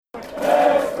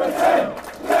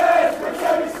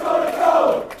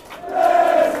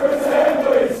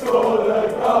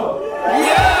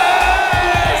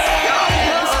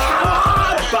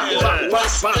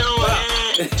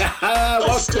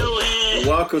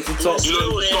Welcome to Top.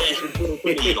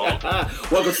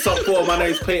 Welcome to Top 4. My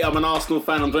name's Peter. I'm an Arsenal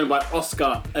fan. I'm joined by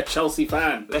Oscar, a Chelsea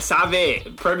fan. Let's have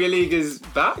it. Premier League is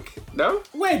back? No?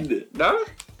 When? No?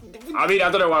 I mean, I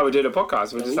don't know why we're doing a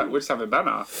podcast. We're just having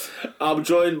banter. I'm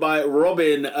joined by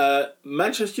Robin,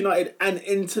 Manchester United and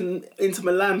Inter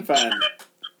Milan fan.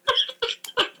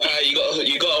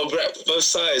 You got to rep both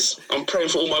sides. I'm praying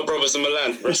for all my brothers in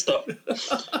Milan. Rest up.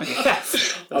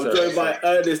 I'm joined by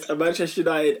Ernest, a Manchester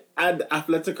United and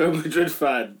Atletico Madrid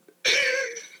fan.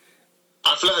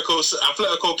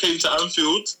 Atletico came to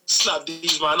Anfield, slapped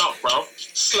these man up, bro.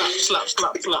 Slap.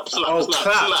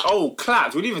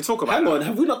 Clapped. We didn't even talk about Hang that. on,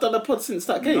 have we not done a pod since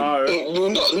that game? No,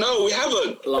 we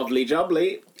haven't. Lovely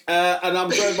jubbly. And I'm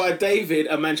joined by David,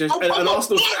 a Manchester an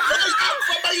Arsenal.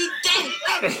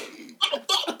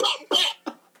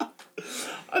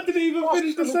 I didn't even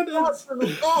finish the sentence.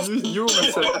 You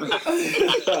almost said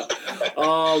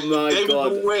Oh my David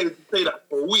god! been waiting to say that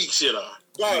for weeks, you know.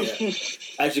 Yeah.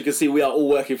 As you can see, we are all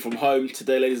working from home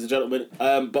today, ladies and gentlemen.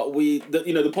 But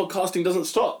the podcasting doesn't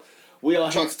stop. We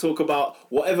are here to talk about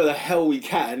whatever the hell we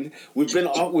can. We've been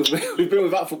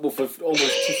without football for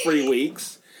almost 3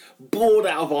 weeks. Bored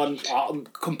out of our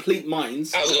complete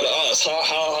minds. I was going to ask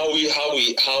how are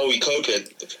we coping?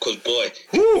 Because boy,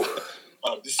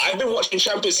 I've been watching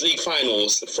Champions League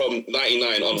finals from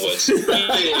 '99 onwards.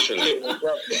 Literally,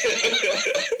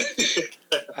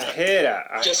 I hear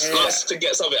that. Just to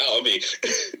get something out of me,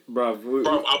 Bro,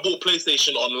 I bought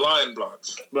PlayStation online, blood.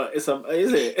 but is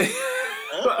it?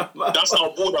 That's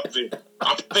how bored I've been.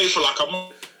 I paid for like a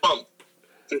month.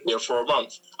 Yeah, for a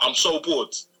month. I'm so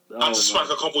bored. I had to smack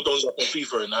a couple dollars up on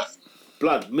FIFA and that.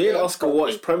 Blood, me and Oscar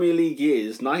watched Premier League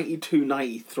years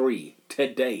 92-93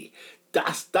 today.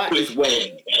 That is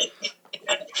when.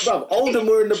 Bruv, Oldham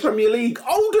were in the Premier League.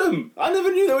 Oldham! I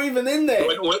never knew they were even in there.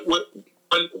 When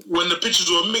the pitches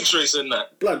were mixed race in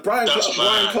that. Blood, Brian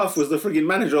Clough was the frigging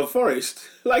manager of Forest.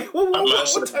 Like, what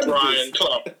time Brian is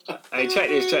Clough. Hey, check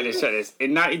this.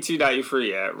 In 92-93,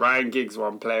 yeah, Ryan Giggs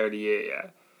won Player of the Year, yeah.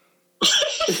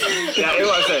 Yeah, it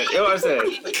was it.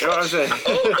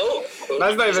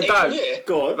 That's not even done.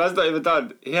 Go on. That's not even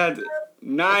done. He had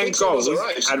 9 goals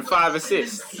and 5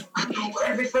 assists. 9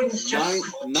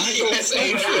 yes,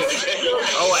 Adrian.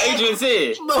 Oh, Adrian's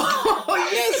here. Oh,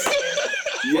 yes.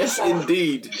 Yes,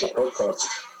 indeed. A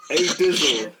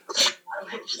Dizzle.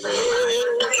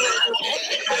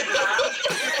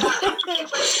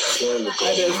 And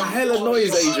there's hella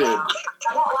noise, Adrian.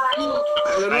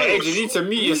 Hey, Adrian, you need to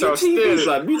mute yourself Mute the TV,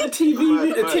 still. lad. Mute the TV,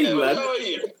 mute the team, lad. How are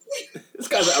you? This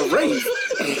guy's at a rave.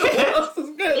 What else is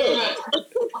going on?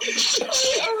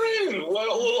 We're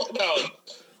all lockdown.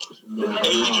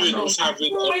 Adrian is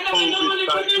having a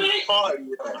COVID-19 party.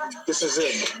 This is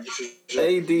it.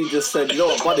 AD just said, you know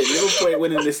what, buddy, Liverpool ain't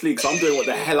winning this league, so I'm doing what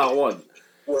the hell I want.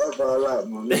 Whatever I like,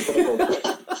 man.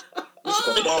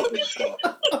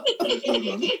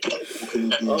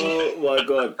 Oh my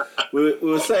god. We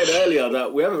were saying earlier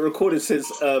that we haven't recorded since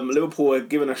Liverpool were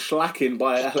given a slacking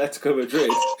by Atletico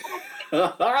Madrid.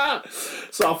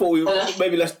 So I thought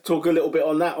maybe let's talk a little bit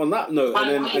on that note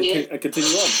and continue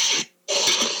on.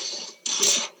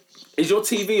 Is your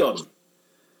TV on?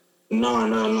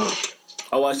 No.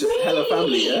 Oh, it's just hella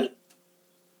family, yeah?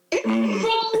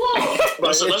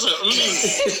 That's you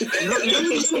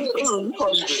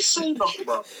can't even say nothing,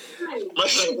 bro.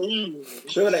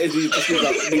 Whoever that is,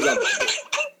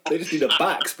 they just need the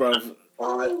backs, bro.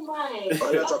 Alright,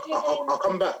 I'll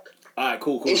come back. Alright,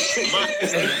 cool.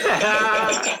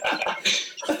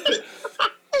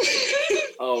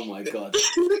 Oh my god.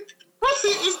 What's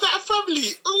it? Is that a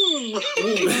family?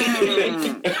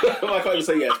 I can't even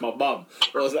say yeah, it's my mum.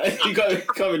 You can't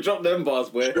even drop them bars,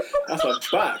 boy. That's my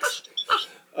backs.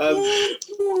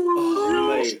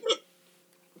 Mate.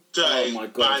 Oh my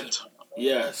god.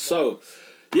 Yeah, so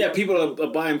people are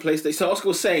buying PlayStation. So Oscar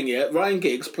was saying, Ryan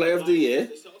Giggs, Player of the Year.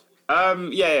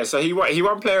 Yeah. So he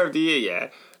won Player of the Year. Yeah,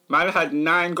 man had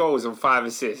 9 goals and 5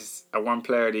 assists and 1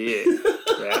 Player of the Year.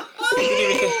 Yeah,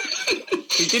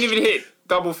 he didn't even hit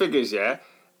double figures. Yeah,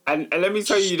 and let me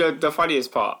tell you the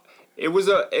funniest part. It was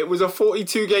a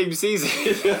 42 game season.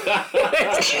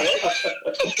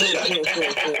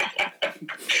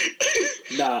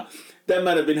 Nah, them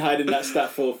man have been hiding that stat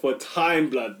for time,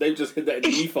 blood. They've just hit that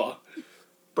in FIFA.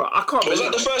 But I can't. Was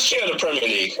that the first year of the Premier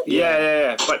League?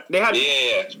 Yeah. But they had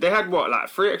Yeah. they had what, like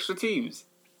 3 extra teams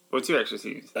or 2 extra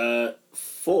teams?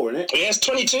 4, innit? Yeah, it's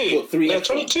 22. What, 3 Yeah,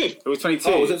 extra? 22. It was 22.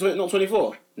 Oh, was it not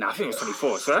 24? Nah, I think it was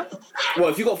 24, sir. Well,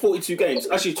 if you got 42 games,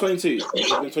 actually 22. It would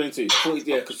have been 22. 40,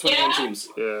 yeah, because 21 teams.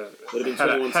 Yeah. Would have been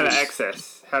 21 Hella teams.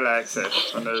 excess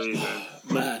for no reason.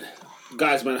 Man.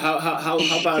 Guys, man, how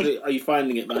bad are you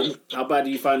finding it, man? How bad are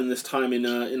you finding this time in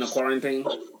a quarantine?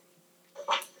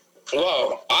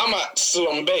 Well, I'm still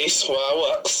on base where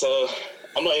I work, so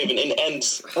I'm not even in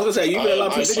ends. I was gonna say, you've been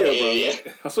allowed to video, bro. Yeah.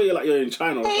 I saw you're in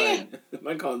China.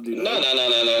 Man can't do that. No.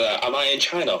 Am I in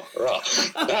China?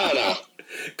 Right. No.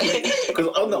 Because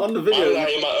on the video, I'm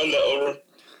like in my own little...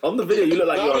 on the video, you look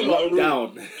like you're locked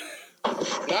down. No. I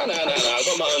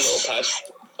got my own little pad.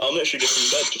 I'm literally just in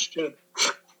bed, just chilling.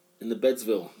 In the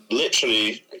Bedsville.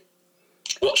 Literally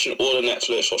watching all the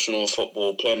Netflix, watching all the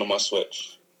football, playing on my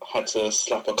Switch. I had to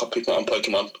slap a copy on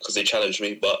Pokemon because they challenged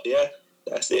me, but yeah,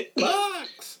 that's it.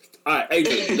 Max! Alright,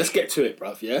 Adrian, let's get to it,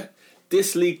 bruv, yeah?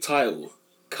 This league title,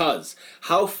 cuz,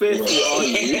 how fearful are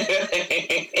you?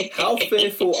 How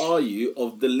fearful are you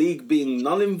of the league being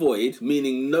null and void,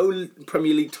 meaning no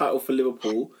Premier League title for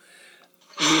Liverpool,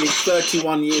 meaning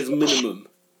 31 years minimum?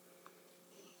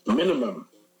 Minimum.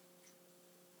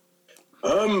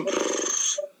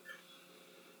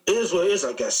 It is what it is,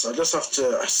 I guess. I just have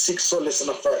to seek solace in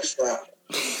the fact that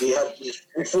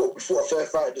we fought a fair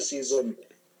fight this season,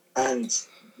 and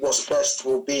what's best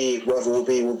will be, whatever will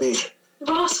be.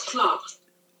 Ross Club.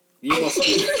 You must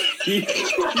be.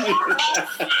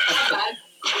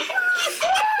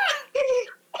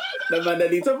 The man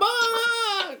that needs a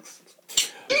box!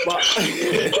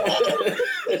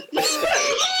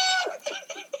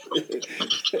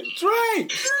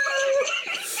 Drake!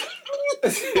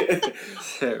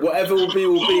 Whatever will be,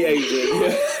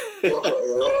 Adrian.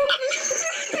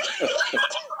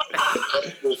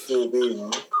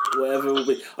 Whatever will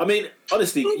be. I mean,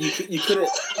 honestly, you couldn't.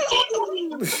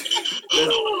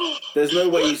 There's no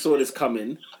way you saw this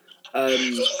coming.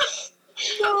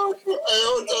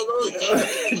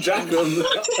 Jack,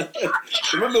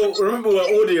 remember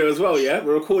we're audio as well, yeah?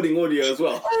 We're recording audio as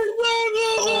well.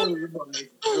 Oh my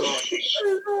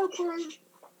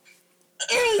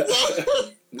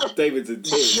God. David's in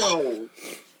tears. Yo.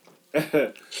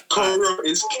 Corona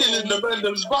is killing the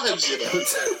random's vibes, you know.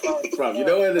 Bruv, you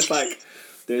know when it's like,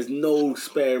 there's no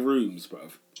spare rooms,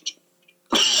 bruv.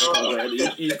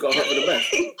 You just gotta hope for the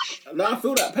best. Now I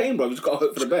feel that pain, bruv. You just gotta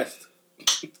hope for the best.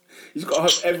 You just gotta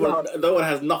hope everyone, no one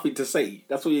has nothing to say.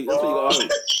 That's what you gotta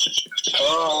hope.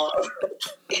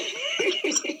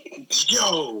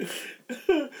 Yo.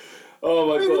 Oh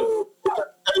my God.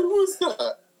 Who was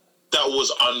that? That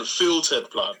was unfiltered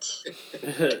blood.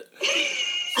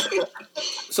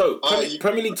 So,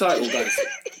 Premier League title, guys.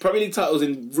 Premier League title's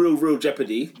in real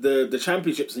jeopardy. The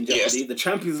Championship's in jeopardy. Yes. The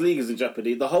Champions League is in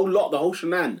jeopardy. The whole lot, the whole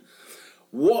shenan.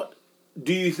 What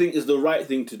do you think is the right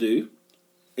thing to do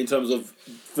in terms of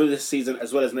for this season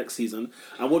as well as next season?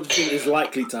 And what do you think is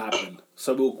likely to happen?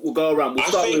 So we'll go around.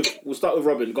 We'll start with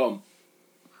Robin. Go on.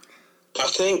 I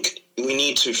think we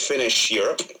need to finish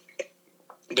Europe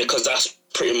because that's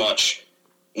pretty much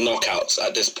knockouts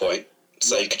at this point.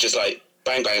 So you could just like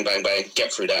bang,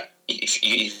 get through that. If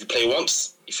you play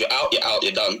once, if you're out,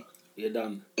 you're done. You're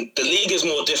done. The league is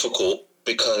more difficult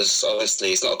because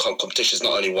obviously it's not a competition. It's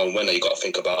not only one winner. You got to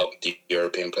think about the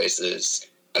European places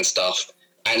and stuff.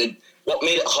 And what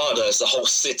made it harder is the whole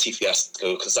City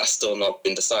fiasco because that's still not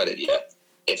been decided yet.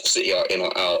 If City are in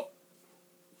or out.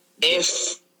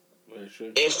 If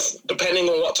depending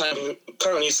on what time,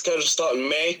 currently scheduled to start in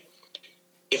May.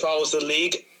 If I was the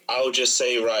league, I would just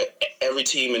say, right, every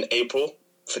team in April,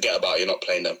 forget about it, you're not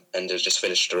playing them, and just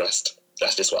finish the rest.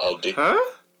 That's just what I would do. Huh?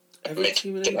 Make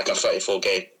it like a 34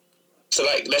 game. So,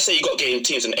 like, let's say you got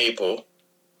teams in April,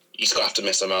 you just have to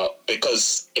miss them out.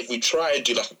 Because if we try and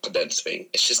do like a condensed thing,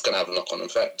 it's just going to have a knock-on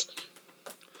effect.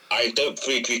 I don't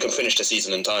think we can finish the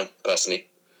season in time, personally.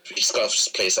 We just got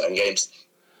to play certain games.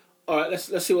 All right, let's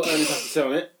see what Ernest has to say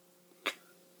on it.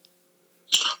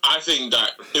 I think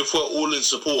that if we're all in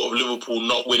support of Liverpool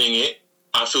not winning it,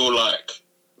 I feel like,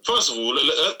 first of all,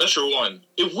 let's rewind.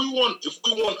 If we want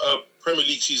a Premier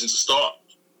League season to start,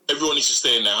 everyone needs to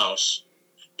stay in their house.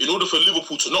 In order for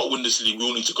Liverpool to not win this league, we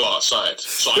all need to go outside.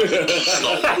 So I think we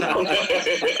start.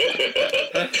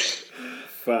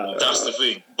 That's the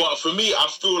thing. But for me, I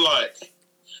feel like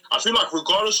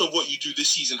regardless of what you do, this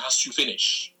season has to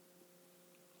finish.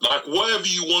 Like, whatever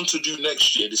you want to do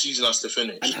next year, the season has to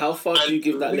finish. And how far do you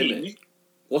give that limit?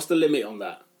 What's the limit on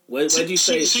that? Where do you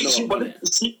say it's no one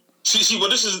See, but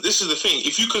this is the thing.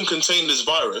 If you can contain this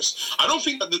virus, I don't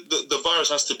think that the virus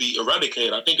has to be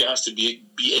eradicated. I think it has to be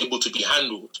able to be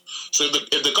handled. So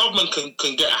if the government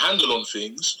can get a handle on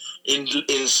things in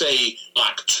say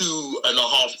like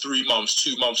 2.5, 3 months,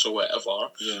 2 months or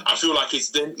whatever, yeah. I feel like it's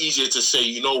then easier to say,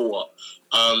 you know what,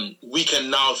 we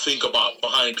can now think about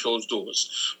behind closed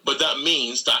doors. But that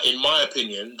means that, in my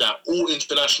opinion, that all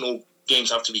international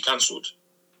games have to be cancelled.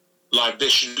 Like, there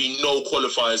should be no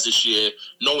qualifiers this year,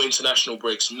 no international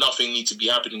breaks, nothing needs to be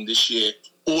happening this year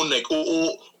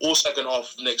or second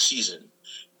half of next season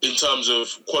in terms of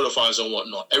qualifiers and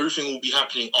whatnot. Everything will be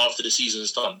happening after the season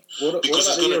is done. Because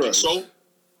it's going to be so...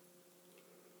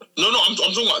 No, I'm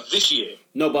talking about this year.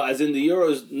 No, but as in the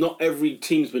Euros, not every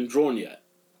team's been drawn yet.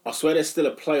 I swear there's still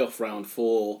a playoff round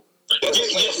for... for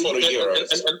the Euros.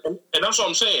 And that's what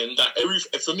I'm saying. That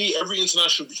for me, every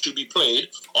international should be played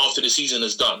after the season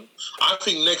is done. I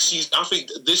think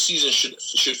this season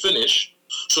should finish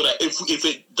so that if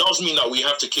it does mean that we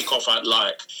have to kick off at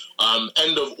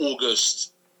end of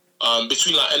August,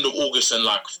 between end of August and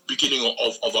beginning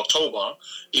of October,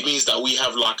 it means that we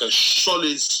have a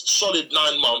solid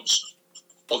 9 months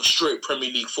of straight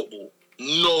Premier League football,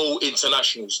 no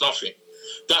internationals, nothing.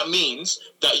 That means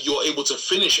that you're able to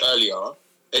finish earlier,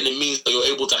 and it means that you're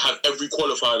able to have every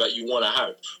qualifier that you want to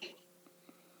have.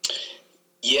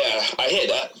 Yeah, I hear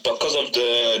that. Because of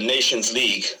the Nations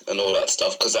League and all that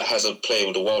stuff, because that has a play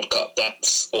with the World Cup,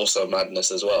 that's also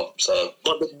madness as well. So,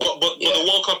 but the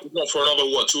World Cup is not for another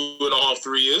 2.5,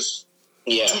 3 years.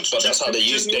 Yeah, but that's how they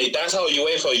use it. That's how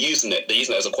UEFA are using it. They're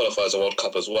using it as a qualifier as a World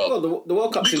Cup as well. Well, the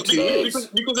World Cup's in 2 years.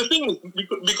 Because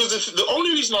the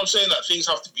only reason I'm saying that things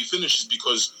have to be finished is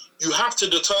because you have to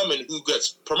determine who gets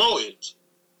promoted.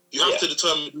 You have to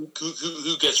determine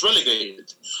who gets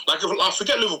relegated. If I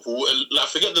forget Liverpool and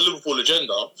forget the Liverpool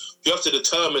agenda, you have to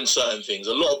determine certain things.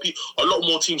 A lot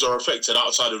more teams are affected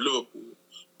outside of Liverpool.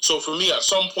 So for me, at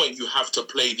some point, you have to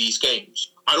play these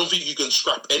games. I don't think you can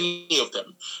scrap any of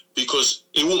them because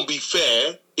it won't be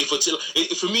fair.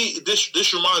 For me,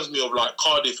 this reminds me of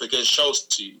Cardiff against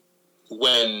Chelsea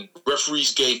when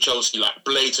referees gave Chelsea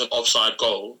blatant offside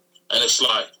goal, and it's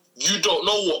you don't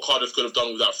know what Cardiff could have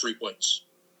done with that 3 points.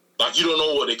 You don't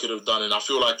know what they could have done, and I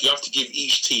feel you have to give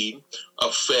each team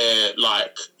a fair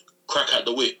crack at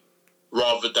the whip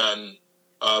rather than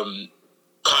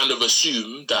kind of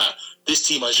assume that this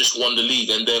team has just won the league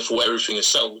and therefore everything is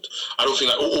settled. I don't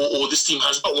think or this team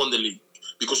has not won the league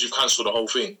because you've cancelled the whole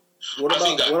thing. What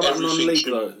about non-league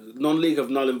though? Non-league have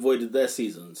null and voided their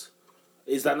seasons.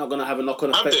 Is that not going to have a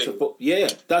knock-on effect?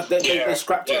 They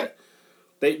scrapped it.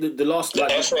 The last the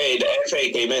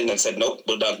FA came in and said nope,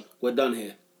 we're done. We're done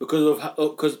here and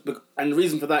the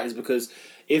reason for that is because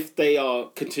if they are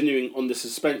continuing on the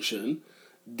suspension,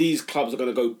 these clubs are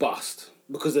going to go bust.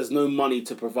 Because there's no money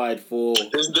to provide for...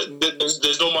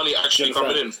 There's no money actually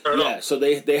coming in. Fair enough. So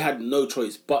they had no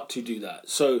choice but to do that.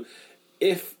 So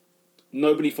if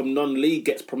nobody from non-league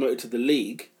gets promoted to the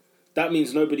league, that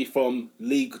means nobody from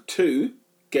League 2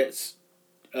 gets...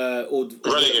 or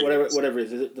relegated. Whatever it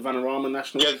is it the Vanarama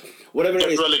National? Yeah, whatever it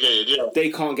is, relegated, yeah. They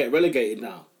can't get relegated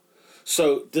now.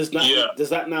 So does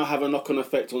that now have a knock-on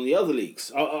effect on the other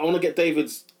leagues? I want to get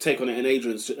David's take on it and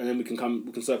Adrian's, and then we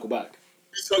can circle back.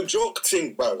 It's a joke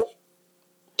thing, bro.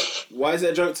 Why is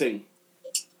it a joke thing?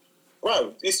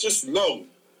 Bro, it's just long.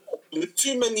 There's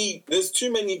too many,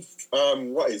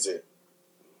 what is it?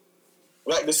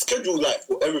 The schedule,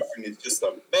 for everything is just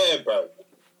a mare, bro.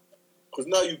 Because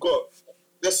now you got,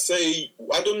 let's say,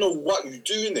 I don't know what you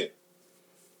do in it.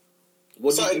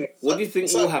 What do you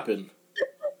think will happen?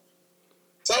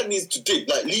 Something needs to dig.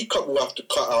 League Cup will have to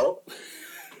cut out.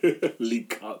 League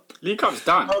Cup. League Cup's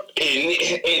done.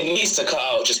 It needs to cut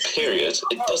out, just period.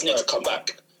 It does need to come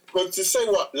back. But to say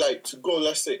to go,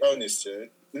 let's say, Ernest,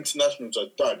 internationals are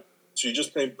done. So you're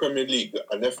just playing Premier League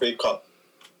and FA Cup.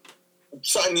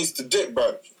 Something needs to dip,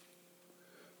 bro.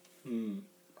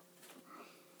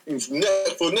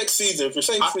 For next season, if you're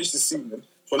saying finish the season,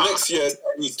 for next year, it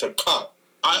needs to cut.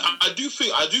 I do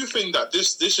think that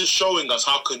this is showing us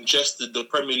how congested the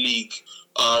Premier League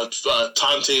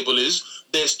timetable is.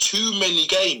 There's too many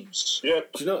games. Yeah.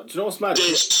 Do you know what's mad?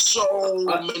 There's so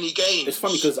many games. It's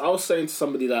funny because I was saying to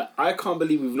somebody that I can't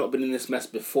believe we've not been in this mess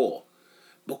before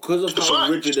because of how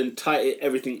rigid and tight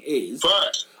everything is.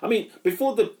 Fact. I mean,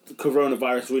 before the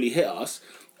coronavirus really hit us,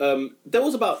 there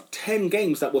was about 10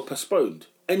 games that were postponed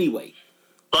anyway.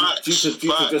 Due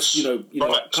to just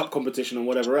cup competition and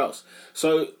whatever else.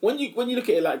 So when you look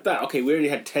at it like that, okay, we already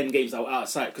had 10 games that were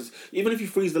outside because even if you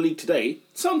freeze the league today,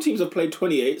 some teams have played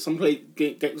 28, some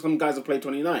guys have played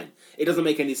 29. It doesn't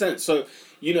make any sense. So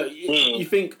you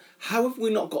think, how have we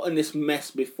not gotten this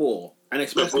mess before? And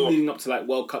especially leading up to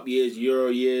World Cup years, Euro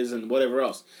years, and whatever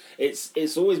else,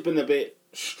 it's always been a bit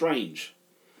strange.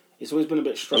 It's always been a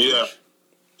bit strange. Yeah.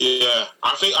 Yeah,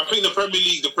 I think the Premier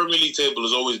League table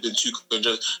has always been too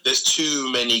congested. There's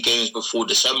too many games before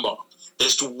December.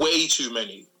 There's way too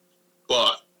many.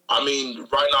 But I mean,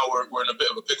 right now we're in a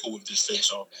bit of a pickle with this thing.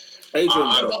 So, Adrian,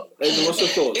 what's your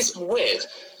thoughts? It's weird.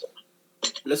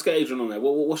 let's get Adrian on there.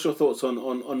 What's your thoughts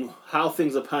on how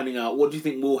things are panning out? What do you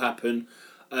think will happen?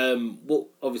 Well,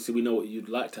 obviously we know what you'd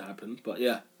like to happen, but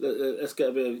yeah, let's get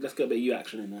a bit of you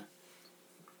action in there.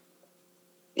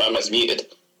 My man's muted.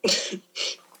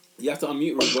 You have to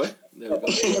unmute, Rude Boy. There we go.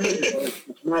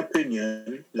 In my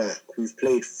opinion, like, we've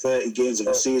played 30 games of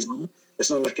a season. It's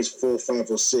not like it's 4,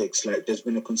 5, or 6. Like, there's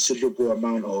been a considerable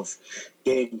amount of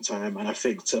game time, and I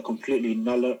think to completely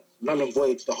null and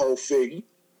void the whole thing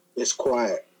is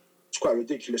quite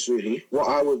ridiculous, really. What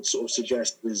I would sort of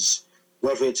suggest is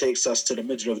whether it takes us to the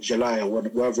middle of July or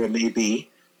wherever it may be,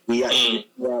 we actually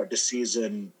go out the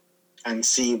season and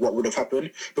see what would have happened.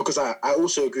 Because I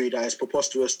also agree that it's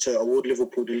preposterous to award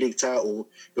Liverpool the league title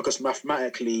because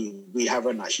mathematically we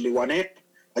haven't actually won it.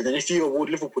 And then if you award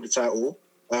Liverpool the title,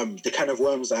 the kind of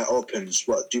worms that opens,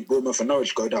 what, do Bournemouth and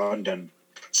Norwich go down then?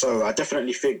 So I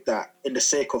definitely think that in the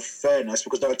sake of fairness,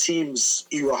 because there are teams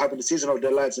who are having the season of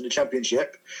their lives in the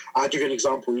Championship. I'll give you an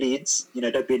example, Leeds.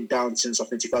 They've been down since, I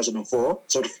think, 2004.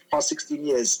 So the past 16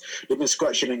 years, they've been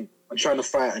scratching and trying to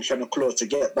fight and trying to claw to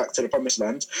get back to the promised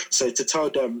land. So to tell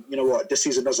them, you know what, this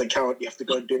season doesn't count, you have to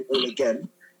go and do it all again,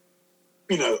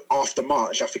 after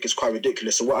March, I think it's quite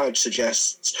ridiculous. So what I'd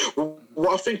suggest,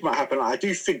 what I think might happen, I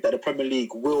do think that the Premier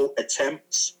League will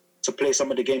attempt to play some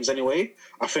of the games anyway.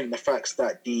 I think the fact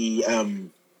that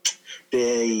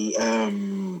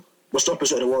what's the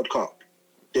opposite of the World Cup?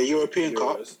 The European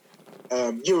Cup.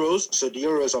 Euros. So the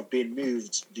Euros have been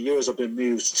moved. The Euros have been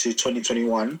moved to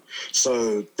 2021.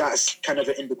 So that's kind of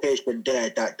an indication there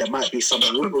that there might be some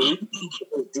wiggle.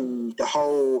 The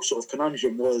whole sort of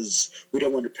conundrum was we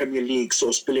don't want the Premier League sort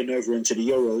of spilling over into the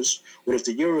Euros. But if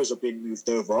the Euros have been moved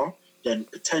over, then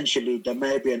potentially there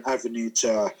may be an avenue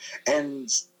to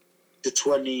end the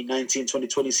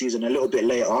 2019-2020 season a little bit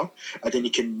later, and then you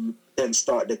can then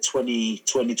start the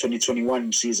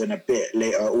 2020-2021 season a bit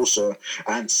later also.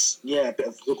 And yeah, a bit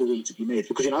of wiggle room to be made.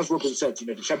 Because, as Robin said,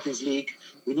 the Champions League,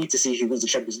 we need to see who wins the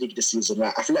Champions League this season.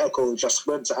 Like, Atletico just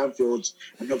went to Anfield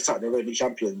and knocked out their reigning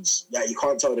champions. Yeah, you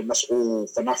can't tell them that's all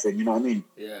for nothing, you know what I mean?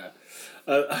 Yeah.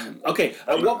 Okay,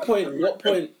 at what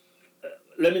point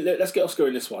let's get Oscar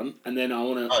in this one, and then I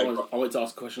want to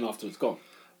ask a question afterwards. Go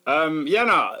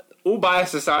on. All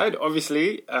bias aside,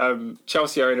 obviously,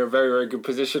 Chelsea are in a very, very good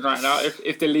position right now.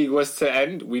 If the league was to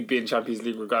end, we'd be in Champions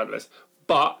League regardless.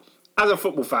 But as a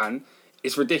football fan,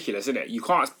 it's ridiculous, isn't it? You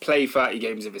can't play 30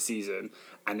 games of a season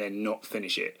and then not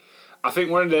finish it. I think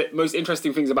one of the most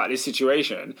interesting things about this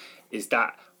situation is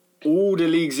that all the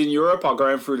leagues in Europe are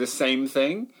going through the same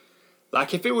thing.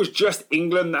 Like, if it was just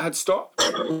England that had stopped,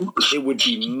 it would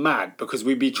be mad because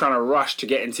we'd be trying to rush to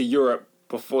get into Europe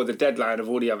before the deadline of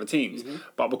all the other teams. Mm-hmm.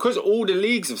 But because all the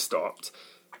leagues have stopped,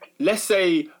 let's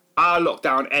say our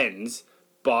lockdown ends,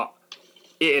 but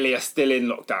Italy are still in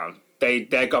lockdown.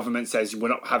 Their government says we're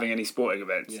not having any sporting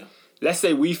events. Yeah. Let's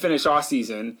say we finish our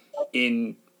season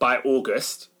by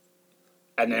August,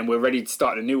 and then we're ready to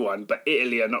start a new one, but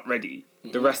Italy are not ready.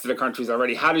 Mm-hmm. The rest of the countries are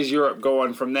ready. How does Europe go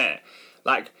on from there?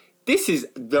 Like, this is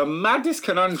the maddest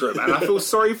conundrum, and I feel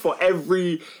sorry for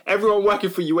everyone working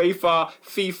for UEFA,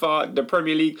 FIFA, the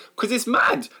Premier League, because it's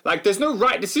mad. Like, there's no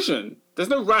right decision. There's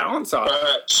no right answer.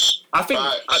 I think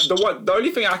the only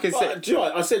thing I can say... Do you know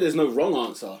what? I say there's no wrong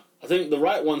answer. I think the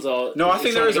right ones are... No, I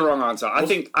think there is a wrong answer. I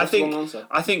think the wrong answer?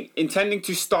 I think intending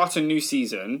to start a new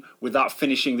season without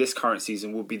finishing this current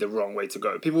season would be the wrong way to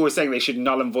go. People were saying they should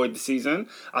null and void the season.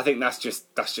 I think that's just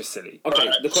silly. Okay,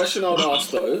 the question I would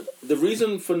ask though, the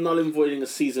reason for null and voiding a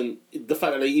season, the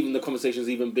fact that the conversation's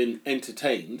even been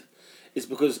entertained, is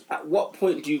because at what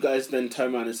point do you guys then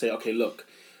turn around and say, okay, look,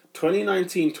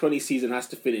 2019-20 season has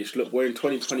to finish. Look, we're in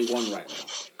 2021 right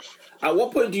now. At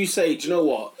what point do you say, do you know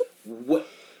what?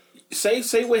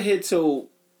 Say we're here till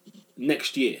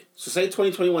next year. So say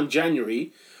 2021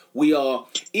 January, we are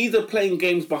either playing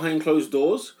games behind closed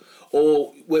doors,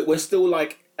 or we're still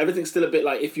like, everything's still a bit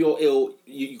like, if you're ill,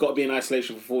 you got to be in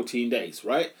isolation for 14 days,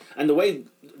 right? And the way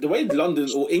London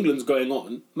or England's going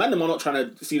on, man, them are not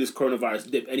trying to see this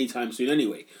coronavirus dip anytime soon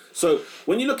anyway. So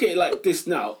when you look at it like this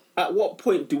now, at what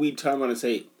point do we turn around and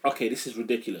say, okay, this is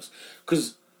ridiculous?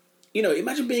 Because,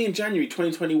 imagine being in January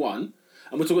 2021,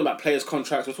 and we're talking about players'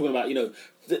 contracts. We're talking about,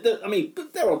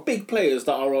 there are big players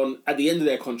that are on at the end of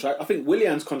their contract. I think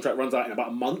Willian's contract runs out in about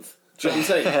a month. Do you know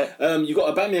what I'm saying? You've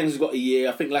got Aubameyang who's got a year.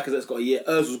 I think Lacazette's got a year.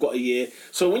 Ozil's got a year.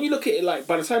 So when you look at it, like,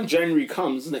 by the time January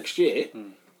comes next year,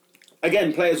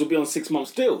 again, players will be on 6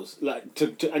 months deals,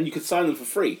 and you could sign them for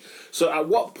free. So at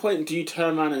what point do you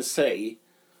turn around and say,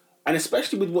 and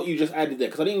especially with what you just added there,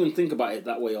 because I didn't even think about it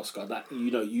that way, Oscar, that,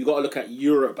 you got to look at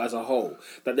Europe as a whole,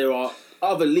 that there are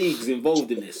other leagues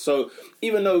involved in this. So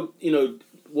even though,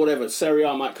 whatever Serie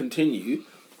A might continue,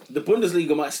 the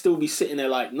Bundesliga might still be sitting there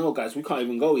like, no, guys, we can't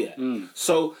even go yet.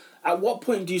 So at what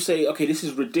point do you say, okay, this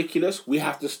is ridiculous? We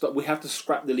have to stop. We have to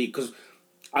scrap the league? Because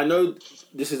I know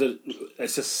this is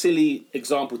it's a silly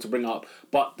example to bring up,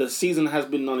 but the season has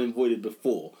been null and voided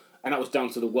before. And that was down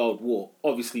to the World War.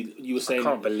 Obviously, you were saying... I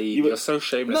can't believe you're so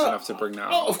shameless enough to bring that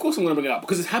up. Oh, of course I'm going to bring it up,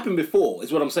 because it's happened before,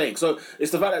 is what I'm saying. So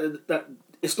it's the fact that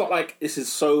it's not like this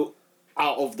is so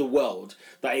out of the world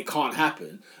that it can't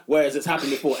happen, whereas it's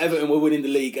happened before. Everton were winning the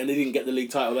league and they didn't get the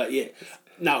league title that year.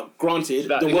 Now, granted,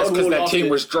 the World War because their team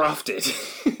was drafted.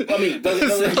 I mean,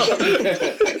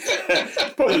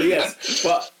 probably yes,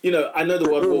 but you know, I know the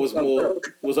World War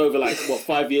was over like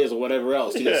 5 years or whatever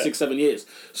else, 6, 7 years.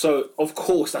 So of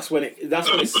course that's when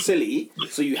it's silly.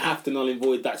 So you have to null and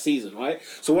void that season, right?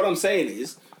 So what I'm saying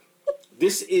is,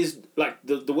 this is like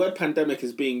the word pandemic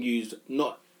is being used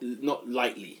not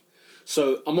lightly.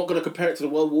 So I'm not going to compare it to the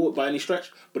World War by any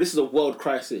stretch, but this is a world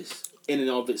crisis in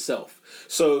and of itself.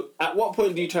 So at what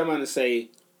point do you turn around and say,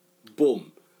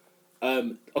 boom,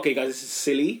 okay guys, this is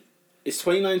silly. It's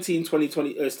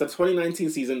 2019-2020, it's the 2019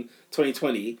 season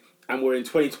 2020, and we're in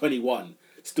 2021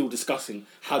 still discussing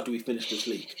how do we finish this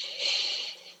league.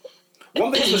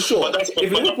 One thing's for sure,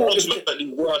 if Liverpool is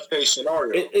the worst case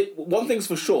scenario. One thing's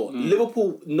for sure,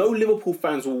 no Liverpool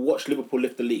fans will watch Liverpool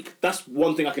lift the league. That's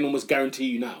one thing I can almost guarantee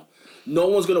you now. No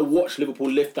one's going to watch Liverpool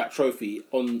lift that trophy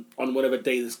on whatever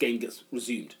day this game gets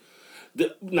resumed.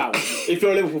 Now, if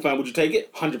you're a Liverpool fan, would you take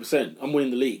it? 100%. I'm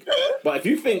winning the league. But if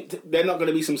you think they're not going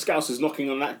to be some scousers knocking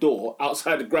on that door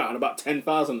outside the ground, about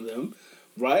 10,000 of them,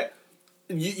 right?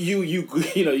 You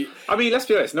know. I mean, let's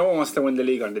be honest. No one wants to win the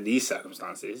league under these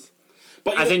circumstances.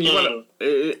 But I think you want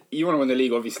to win the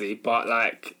league, obviously. But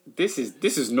like, this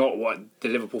is not what the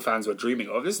Liverpool fans were dreaming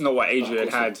of. This is not what Adrian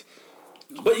had.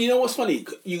 But you know what's funny?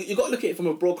 You got to look at it from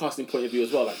a broadcasting point of view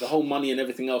as well, like the whole money and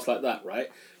everything else like that, right?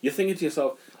 You're thinking to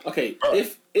yourself, okay,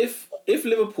 if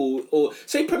Liverpool or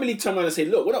say Premier League turn around and say,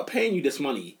 look, we're not paying you this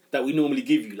money that we normally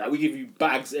give you, like we give you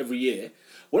bags every year.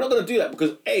 We're not going to do that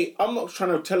because I'm not trying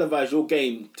to televise your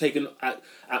game taken at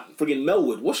friggin'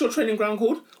 Melwood. What's your training ground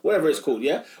called? Whatever it's called,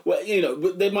 yeah. Well, you know,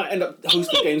 they might end up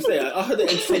hosting games there. I heard they're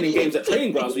entertaining games at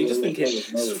training grounds, so you're just thinking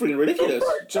this is friggin' ridiculous.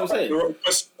 Do you know what I'm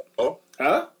saying?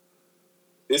 Huh?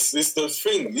 It's the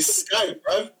thing. It's Sky,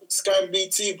 bruv. Sky and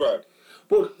BT, bruv.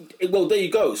 Well, there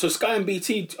you go. So Sky and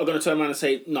BT are going to turn around and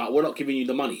say, "No, we're not giving you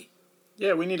the money."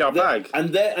 Yeah, we need our bag.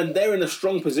 And they're in a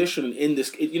strong position in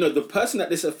this. You know, the person that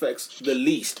this affects the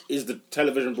least is the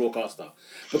television broadcaster,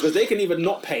 because they can either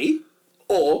not pay,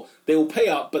 or they will pay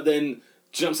up, but then.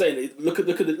 Do you know what I'm saying? Look at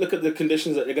the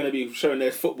conditions that they're going to be showing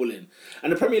their football in,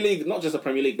 and the Premier League, not just the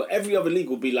Premier League, but every other league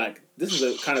will be like, "This is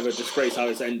a kind of a disgrace how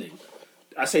it's ending."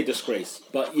 I say disgrace,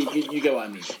 but you get what I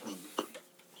mean.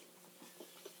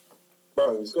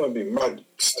 Bro, it's going to be mad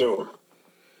still.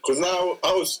 Because now,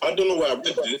 I don't know where I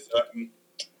read this.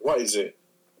 What is it?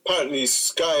 Apparently,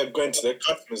 Sky are going to their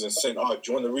customers and saying, do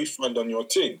you want a refund on your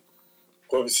thing?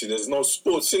 Obviously, there's no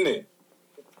sports in it.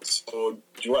 So,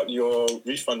 do you want your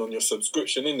refund on your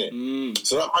subscription in it?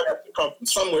 So that might have to come from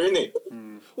somewhere in it.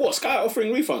 What, Sky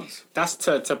offering refunds? That's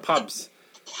to pubs.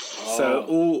 So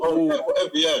all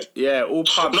pubs.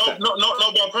 No.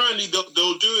 But apparently they'll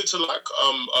do it to like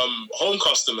home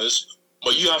customers,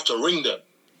 but you have to ring them.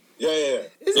 Yeah.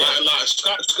 Like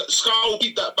Sky will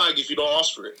keep that bag if you don't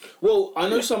ask for it. Well, I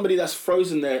know somebody that's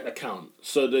frozen their account,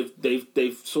 so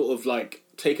they've sort of like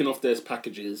taken off their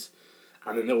packages,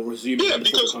 and then they'll resume it when the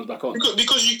football comes back on.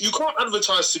 Because you can't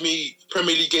advertise to me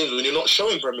Premier League games when you're not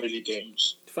showing Premier League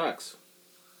games. Facts.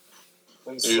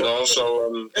 You know,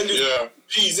 so yeah.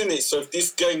 Fees in it. So if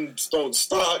these games don't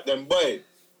start, then boy,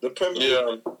 the Premier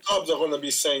League clubs are gonna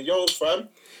be saying, "Yo, fam."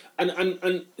 And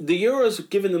the Euros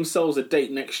giving themselves a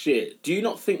date next year. Do you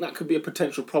not think that could be a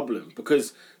potential problem?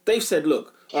 Because they've said,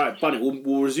 "Look, all right, Bunny,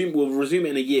 we'll resume it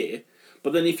in a year."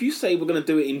 But then if you say we're going to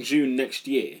do it in June next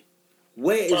year,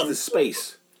 where is the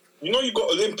space? You know, you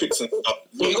got Olympics and stuff.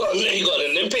 You got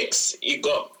Olympics. You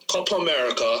got Copa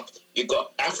America. You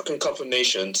got African Cup of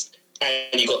Nations.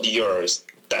 And you got the Euros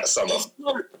that summer.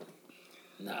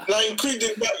 Nah. Now,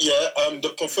 including that, the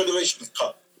Confederations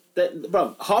Cup.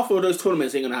 Bro, half of those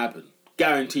tournaments ain't going to happen.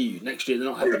 Guarantee you. Next year, they're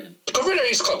not happening. The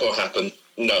Confederations Cup won't happen.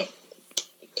 No.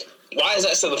 Why is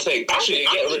that still a thing? Actually,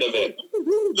 get rid of it.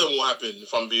 All of them will happen,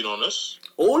 if I'm being honest.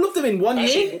 All of them in 1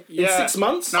 year? In 6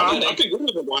 months? No, I think all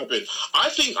of them will happen. I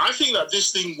think that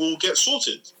this thing will get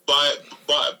sorted by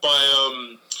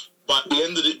the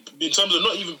end of the, in terms of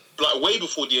not even like way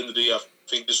before the end of the year. I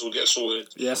think this will get sorted.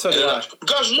 Yeah, so do I.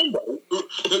 Guys, remember,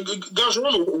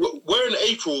 we're in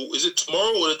April. Is it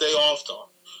tomorrow or the day after?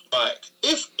 like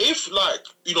if like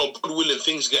God willing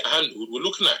things get handled, we're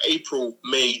looking at April,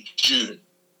 May, June.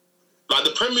 Like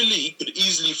the Premier League could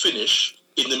easily finish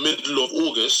in the middle of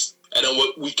August, and then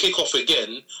we kick off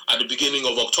again at the beginning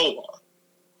of October.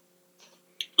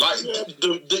 Like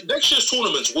the next year's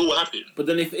tournaments will happen. But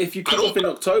then if you kick off in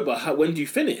October, when do you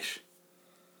finish?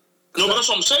 No, but that's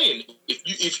what I'm saying.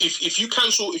 If you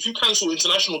cancel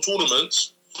international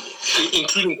tournaments,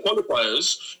 including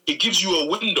qualifiers, it gives you a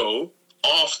window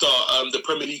after the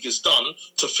Premier League is done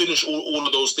to finish all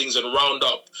of those things and round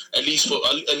up at least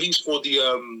for the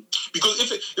because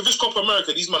if it's Copa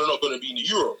America, these men are not going to be in the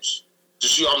Euros. Do you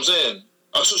see what I'm saying?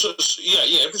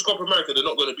 If it's Copa America, they're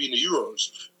not going to be in the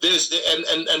Euros.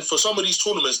 And for some of these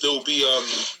tournaments, there will be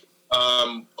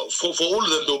for all of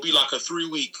them there will be like a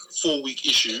 4-week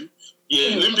issue.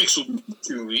 Yeah, Olympics will be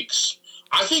 2 weeks.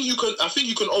 I think you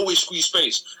can always squeeze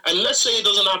space. And let's say it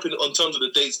doesn't happen in terms of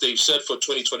the dates they've set for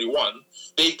 2021.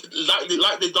 They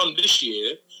like they've done this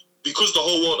year, because the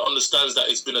whole world understands that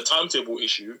it's been a timetable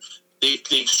issue.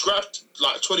 They've scrapped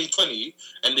like 2020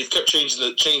 and they've kept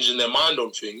changing their mind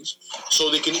on things, so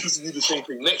they can easily do the same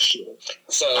thing next year.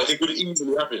 So I think it could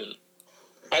easily happen.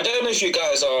 I don't know if you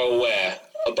guys are aware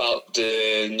about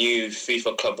the new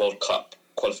FIFA Club World Cup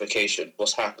qualification.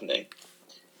 What's happening?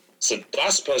 So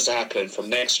that's supposed to happen from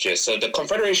next year. So the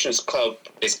Confederations Cup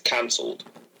is cancelled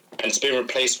and it's been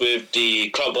replaced with the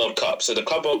Club World Cup. So the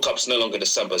Club World Cup's no longer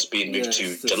December; it's been moved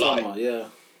to July. Summer, yeah.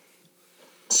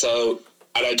 So,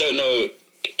 and I don't know.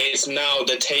 It's now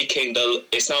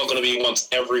It's now going to be once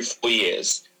every 4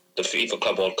 years, the FIFA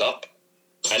Club World Cup,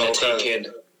 and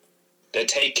they're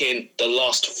taking the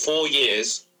last 4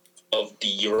 years of the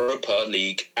Europa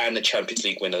League and the Champions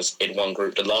League winners in one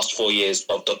group. The last 4 years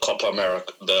of the Copa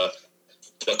America, the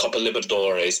Copa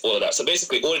Libertadores, all of that. So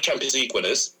basically, all the Champions League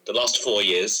winners, the last 4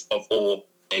 years of all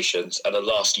nations, and the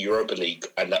last Europa League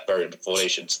and that variant of 4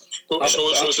 nations. I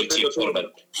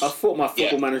thought my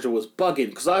football manager was bugging,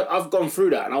 because I've gone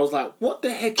through that and I was like, what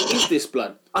the heck is this,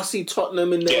 blood? I see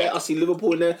Tottenham in there, I see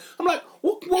Liverpool in there. I'm like,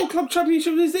 what World Club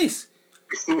Championship is this?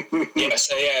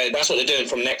 That's what they're doing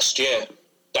from next year.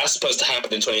 That's supposed to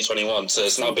happen in 2021, so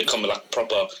it's now become like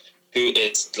proper who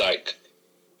is like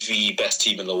the best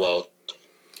team in the world.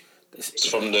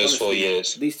 From those 4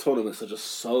 years. These tournaments are just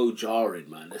so jarring,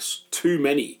 man. There's too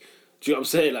many. Do you know what I'm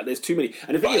saying? Like, there's too many.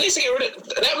 And at least get rid of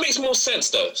that. Makes more sense,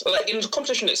 though. So, like, in the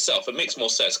competition itself, it makes more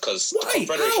sense because the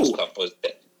Confederations Cup was.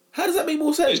 How does that make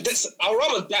more sense? I'd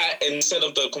rather that instead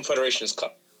of the Confederations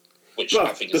Cup, which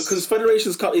I think is. The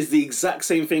Confederations Cup is the exact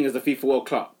same thing as the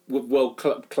FIFA World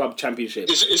Club Championship.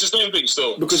 It's the same thing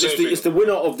still. Because it's the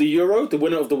winner of the Euro, the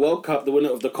winner of the World Cup, the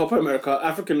winner of the Copa America,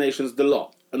 African nations, the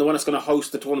lot. And the one that's going to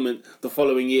host the tournament the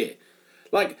following year.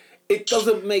 Like, it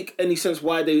doesn't make any sense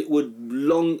why they would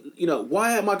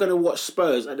why am I going to watch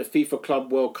Spurs at the FIFA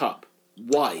Club World Cup?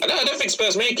 Why? I don't think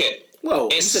Spurs make it. Well,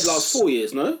 you said last 4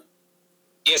 years, no?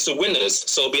 Yeah, so winners.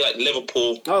 So it'll be like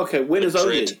Liverpool. Oh, okay, winners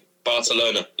Madrid, only.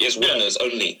 Barcelona. Yes, winners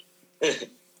only.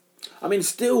 I mean,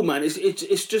 still, man,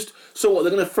 it's just... So what,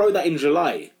 they're going to throw that in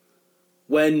July?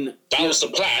 When... That was the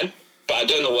plan, but I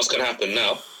don't know what's going to happen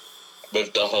now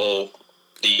with the whole...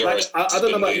 Like, I don't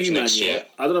know about you, man. Yeah?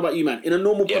 I don't know about you, man. In a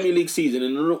normal Premier League season,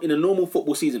 in a normal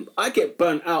football season, I get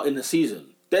burnt out in the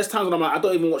season. There's times when I'm like, I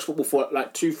don't even watch football for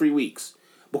like 2-3 weeks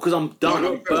because I'm done.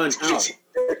 I'm burnt out.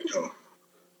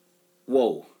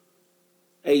 Whoa.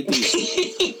 AD.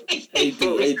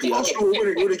 Arsenal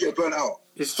wouldn't get burnt out.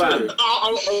 It's fine. I'm going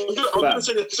to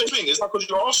say the same thing. It's not because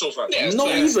you're an Arsenal fan. Yeah, not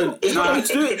even. It's got nothing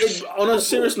to do with it. On a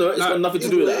serious note, it's got nothing to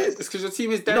do with that. It's because your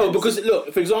team is dead. No, because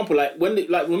look, for example, like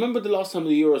remember the last time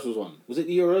the Euros was on? Was it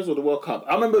the Euros or the World Cup?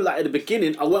 I remember like at the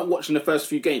beginning, I weren't watching the first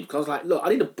few games because I was like, look, I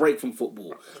need a break from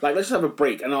football. Like, let's just have a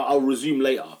break and I'll resume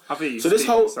later. So this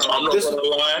whole idea.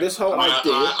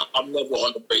 I'm never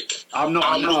on the break. I'm not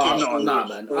on that,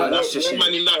 man. That's just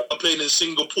Man United are playing in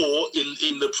Singapore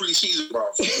in the pre-season, bro.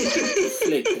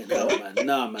 Flipping hell, man.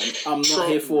 Nah, man. I'm not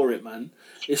here for it, man.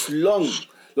 It's long.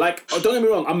 Like, don't get me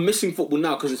wrong, I'm missing football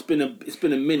now because it's been a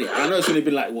minute. I know it's only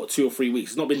been like 2 or 3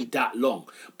 weeks. It's not been that long,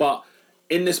 but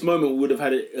in this moment we would have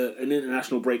had an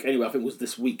international break anyway. I think it was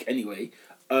this week anyway.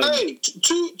 Hey,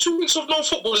 2 weeks of no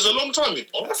football is a long time.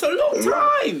 That's a long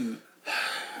time.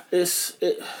 It's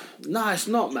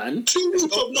not, man. 2 weeks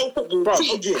of no football. Bro,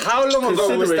 how long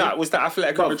ago was that? Was that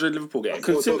Atletico Madrid Liverpool game?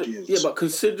 But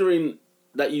considering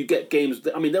that you get games,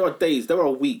 I mean, there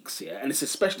are weeks, yeah, and it's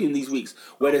especially in these weeks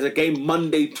where there's a game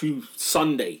Monday to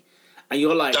Sunday, and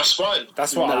you're like, that's fine.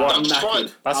 That's what I want. That's fine.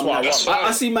 That's what I want.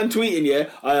 I see man tweeting, yeah,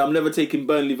 I'm never taking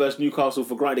Burnley versus Newcastle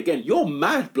for granted again. You're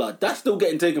mad, blood. That's still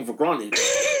getting taken for granted.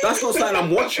 That's not something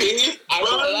I'm watching. I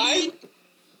won't lie.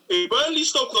 If Burnley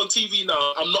Stoke on TV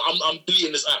now, I'm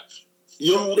deleting this app.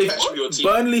 You will If catch me on TV.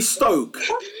 Burnley Stoke.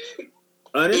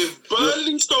 Ernest, If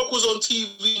Burnley Stoke was on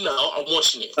TV now, I'm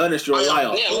watching it. Ernest, you're a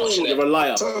liar. Yeah, I'm watching it. You're a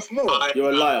liar. Turf Moor.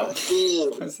 You're a liar.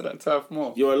 That's that tough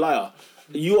more. You're a liar.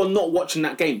 You are not watching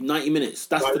that game 90 minutes.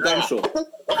 That's for damn sure.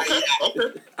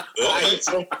 Okay.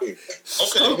 Exactly.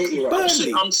 Okay.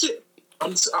 Burnley.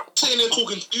 I'm sitting there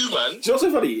talking to you, man, Do you know what's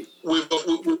so funny? with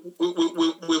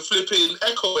flipping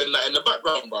echo and that in the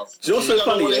background, bruv. Do you know what's so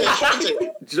funny? Do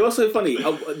Do you know what's so funny?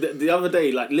 The other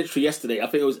day, like literally yesterday, I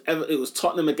think it was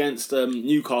Tottenham against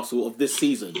Newcastle of this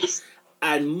season,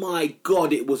 and my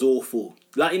God, it was awful.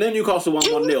 Like, you know, Newcastle won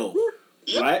 1-0,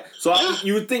 right? So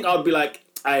you would think I'd be like,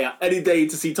 hey, any day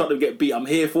to see Tottenham get beat, I'm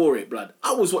here for it, blood.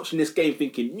 I was watching this game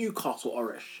thinking Newcastle are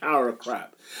a shower of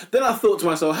crap. Then I thought to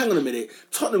myself, hang on a minute,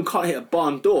 Tottenham can't hit a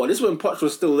barn door. This is when Poch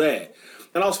was still there.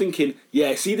 And I was thinking,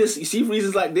 yeah, see this? You see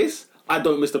reasons like this? I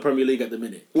don't miss the Premier League at the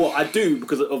minute. Well, I do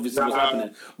because of obviously what's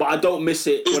happening, but I don't miss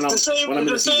it when I'm in the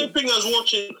same season. thing as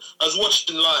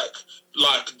watching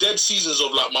like dead seasons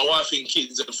of like My Wife and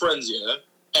Kids and Friends, yeah,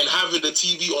 and having the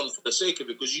TV on for the sake of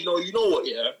it, because you know what,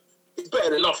 yeah, it's better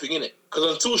than nothing, innit?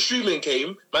 Because until streaming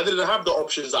came, I didn't have the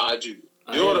options that I do.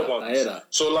 I hear that.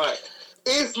 So like,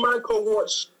 if man can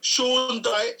watch Sean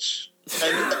Dyche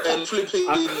and flipping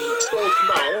Stoke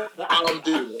now, I'm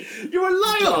doing it. You're a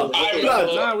liar!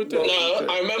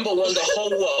 I remember when the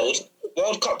whole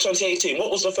World Cup 2018,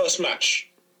 what was the first match?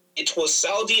 It was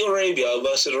Saudi Arabia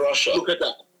versus Russia. Look at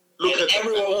that.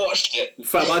 Everyone watched it.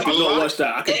 Fam, I did not watch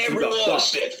that. I could Everyone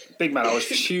watched it. Big man, I was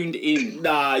tuned in.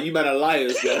 Nah, you man are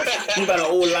liars, man. You man are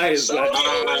all liars, man.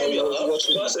 Saudi Arabia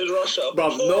versus Russia.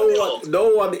 Bruv, no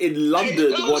one in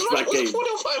London watched that game.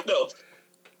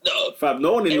 No. Fam,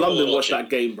 no one in Everyone London watched watched that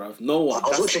game, bruv. No one. I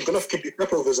was watching Golovkin be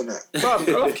Pepovers and that. Bruv,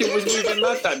 Golovkin was moving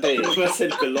mad that day. I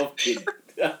said Golovkin.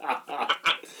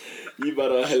 You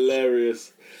man are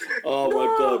hilarious. Oh my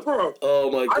God. Bro. Oh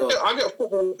my God. I get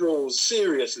football withdrawals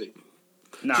seriously.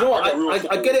 Nah, Do you know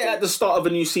what? I get it at the start of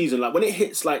a new season. Like when it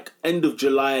hits like end of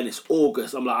July and it's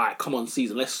August, I'm like, all right, come on,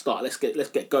 season, let's start, let's get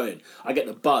going. I get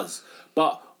the buzz.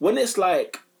 But when it's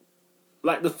when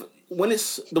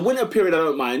it's the winter period, I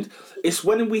don't mind. It's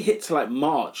when we hit to like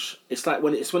March. It's like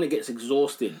when it gets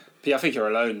exhausting. P, I think you're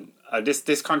alone.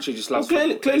 This country just loves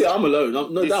Clearly, I'm alone.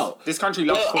 No doubt. This country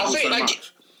loves I football think, so like,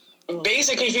 much.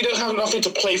 Basically, if you don't have nothing to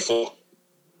play for,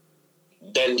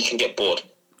 then you can get bored.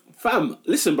 Fam,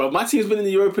 listen, bro. My team's been in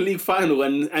the Europa League final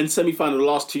and semi-final the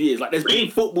last 2 years. Like, there's been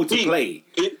football to play.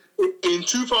 In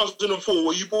 2004,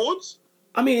 were you bored?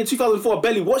 I mean, in 2004, I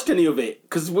barely watched any of it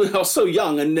because I was so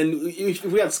young. And then if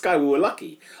we had Sky, we were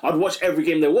lucky. I'd watch every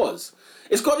game there was.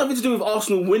 It's got nothing to do with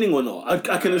Arsenal winning or not.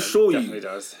 I can assure you. Definitely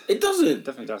does. It doesn't.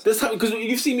 Definitely does. Because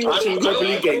you've seen me watching Europa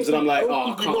League games and I'm like,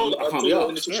 I can't be in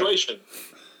up. the situation.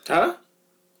 Huh?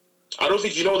 I don't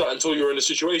think you know that until you're in the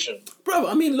situation. Bro,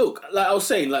 I mean, look, like I was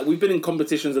saying, like we've been in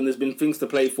competitions and there's been things to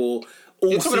play for.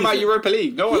 You're talking about Europa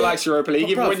League. No one likes Europa League,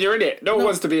 even bruv, when you're in it. No one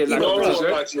wants to be in that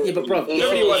competition. Yeah, but bro,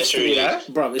 Nobody wants to be there.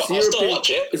 Bro, it's But I'll still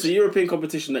watch it. It's a European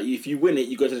competition that if you win it,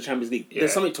 you go to the Champions League.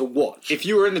 There's something to watch. If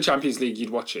you were in the Champions League, you'd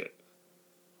watch it.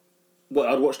 What,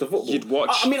 I'd watch the football. You'd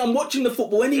watch. I mean, I'm watching the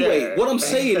football anyway. Yeah. What I'm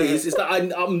saying is that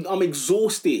I'm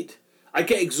exhausted. I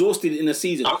get exhausted in a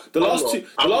season. The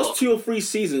last 2 or 3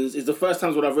 seasons is the first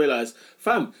times when I've realised,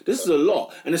 fam, this is a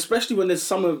lot. And especially when there's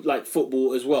summer like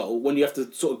football as well, when you have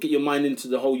to sort of get your mind into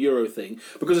the whole Euro thing.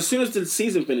 Because as soon as the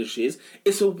season finishes,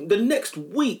 the next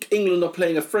week England are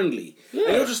playing a friendly,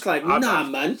 and you're just like, nah,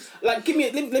 man. Like,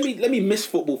 let me miss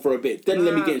football for a bit, then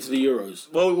let me get into the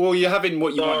Euros. Well, you're having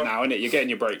what you want now, innit? You're getting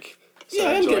your break. So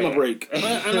I am enjoy getting my it. break,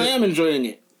 and I am enjoying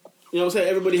it. You know what I'm saying?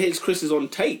 Everybody hates Chris is on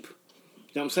tape.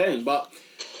 You know what I'm saying? But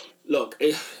look,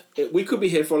 we could be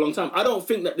here for a long time. I don't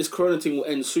think that this Corona thing will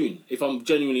end soon, if I'm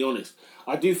genuinely honest.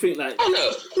 I do think like,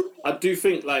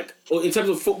 or in terms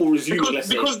of football resuming, let's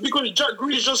say. Because Jack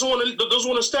Grealish doesn't want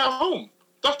to stay at home.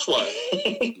 That's why.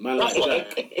 Man like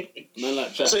Jack.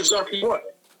 That's exactly right.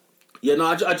 Yeah, no,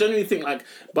 I genuinely think like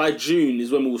by June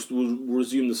is when we'll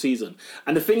resume the season.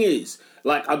 And the thing is,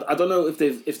 like, I don't know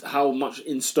if how much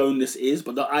in stone this is,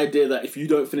 but the idea that if you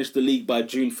don't finish the league by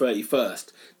June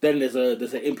 31st, then there's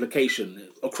an implication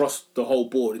across the whole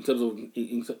board in terms of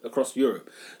across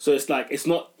Europe. So it's like it's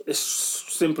not as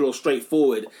simple or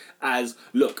straightforward as,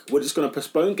 look, we're just going to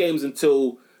postpone games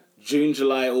until June,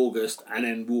 July, August, and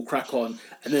then we'll crack on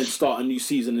and then start a new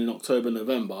season in October,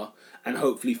 November, and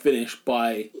hopefully finish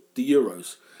by the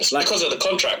Euros. It's because of the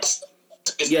contracts.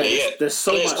 There's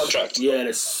so much. Contract. Yeah,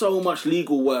 there's so much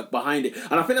legal work behind it,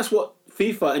 and I think that's what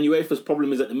FIFA and UEFA's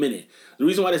problem is at the minute. The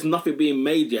reason why there's nothing being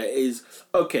made yet is,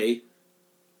 okay,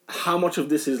 how much of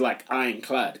this is like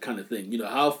ironclad kind of thing? You know,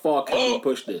 how far can we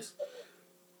push this?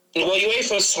 Well,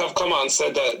 UEFA have come out and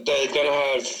said that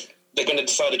they're gonna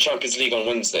decide the Champions League on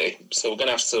Wednesday, so we're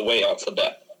gonna have to wait out for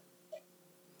that.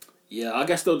 Yeah, I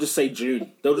guess they'll just say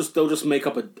June. They'll just make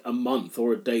up a month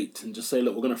or a date and just say,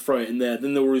 look, we're gonna throw it in there.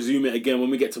 Then they'll resume it again when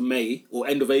we get to May or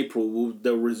end of April.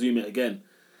 They'll resume it again,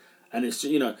 and it's,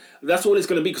 you know, that's all it's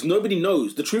gonna be because nobody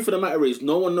knows. The truth of the matter is,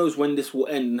 no one knows when this will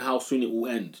end and how soon it will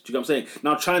end. Do you know what I'm saying?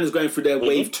 Now China's going through their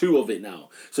wave 2 of it now.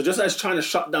 So just as China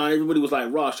shut down, everybody was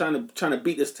like, "Rah, trying to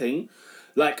beat this thing,"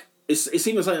 like. It's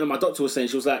even something that my doctor was saying.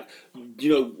 She was like, you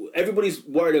know, everybody's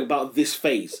worried about this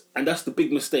phase, and that's the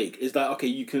big mistake. Is that, okay,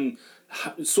 you can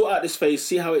sort out this phase,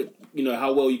 see how it, you know,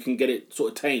 how well you can get it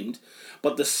sort of tamed,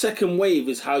 but the second wave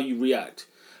is how you react.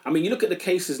 I mean, you look at the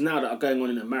cases now that are going on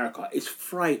in America. It's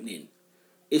frightening.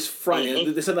 It's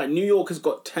frightening. They said like New York has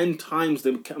got 10 times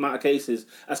the amount of cases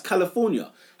as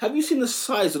California. Have you seen the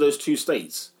size of those two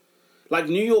states? Like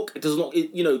New York does not,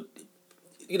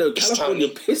 California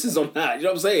pisses on that. You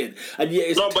know what I'm saying? And yet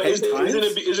it's 10 times.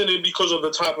 Isn't it because of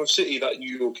the type of city that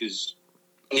New York is?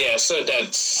 Yeah, so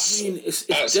dense. I mean, it's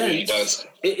That's dense. really dense.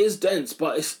 It is dense,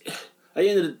 but it's at the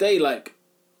end of the day, like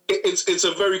It's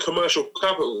a very commercial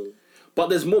capital. But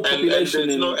there's more population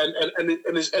and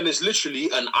it's literally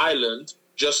an island,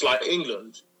 just like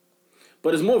England.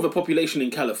 But there's more of a population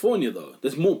in California, though.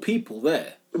 There's more people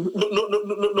there.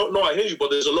 No, I hear you, but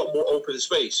there's a lot more open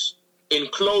space. In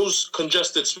closed,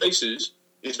 congested spaces,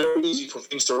 it's very easy for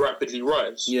things to rapidly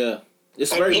rise. Yeah,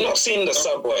 it's Have very. you not seen the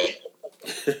subway?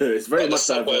 It's very much the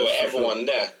subway diverse. with everyone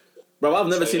there. Bro, I've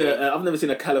never seen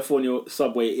a California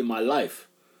subway in my life.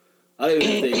 I don't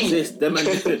even think they exist.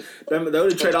 The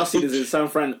only trade I've seen is in San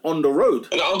Fran on the road.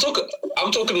 No, I'm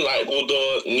talking like all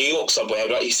the New York subway. Have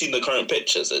like, you seen the current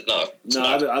pictures? No,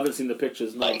 I haven't seen the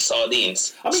pictures. No. like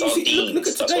sardines. I mean, you see, look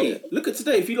at that's today. what Look at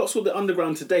today. If you lot saw the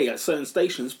underground today at certain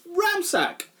stations,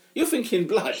 ramsack. You're thinking,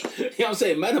 blood. You know what I'm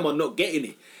saying? Man, I'm not getting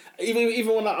it.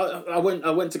 Even when I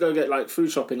went to go get like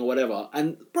food shopping or whatever,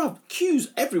 and bruv,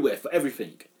 queues everywhere for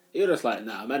everything. You're just like,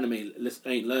 nah, man,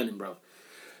 ain't learning, bruv.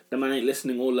 The man ain't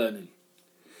listening or learning.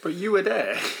 But you were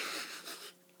there.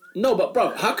 No, but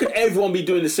bruv, how could everyone be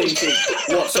doing the same thing?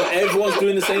 What? So everyone's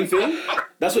doing the same thing?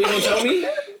 That's what you're gonna tell me?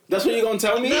 That's what you're gonna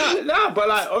tell me? No, but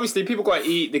like obviously people got to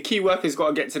eat. The key workers got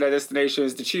to get to their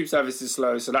destinations. The tube service is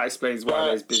slow, so that explains why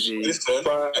there's busy. Listen,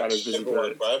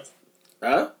 everyone,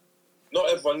 Huh? not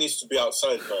everyone needs to be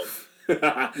outside, man.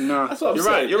 No, That's what I'm you're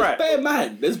saying. right. You're right. Bare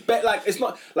man. There's like it's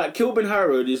not like Kilburn High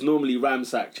Road is normally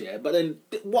ramsacked, yeah. But then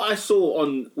what I saw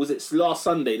on was it last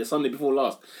Sunday, the Sunday before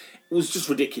last, it was just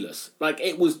ridiculous. Like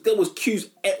there was queues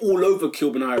all over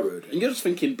Kilburn High Road, and you're just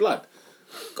thinking, blood,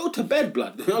 go to bed,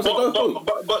 blood. I was like, go home.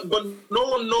 But no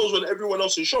one knows when everyone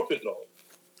else is shopping, though.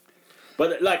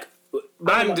 But like.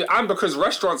 And because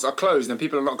restaurants are closed and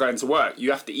people are not going to work, you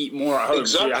have to eat more at home,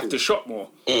 so you have to shop more.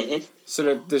 Mm-hmm.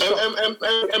 So the shop...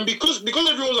 and because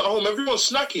everyone's at home, everyone's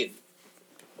snacking.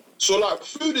 So like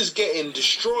food is getting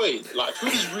destroyed. Like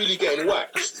food is really getting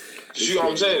waxed. You see what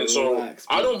I'm saying? So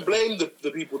I don't blame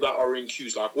the people that are in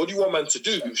queues. Like, what do you want man to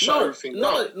do? Shut everything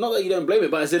down. Not that you don't blame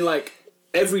it, but as in like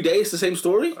every day it's the same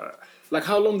story. Like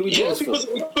how long do we do this for? Because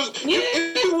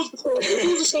if it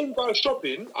was the same guy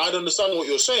shopping, I'd understand what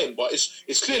you're saying, but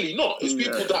it's clearly not. It's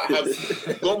people that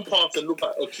have gone past and looked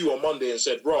at a queue on Monday and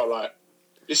said, "Bro, like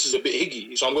this is a bit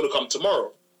higgy, so I'm going to come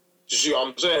tomorrow." You see what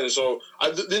I'm saying? So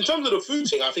in terms of the food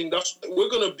thing, I think we're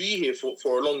going to be here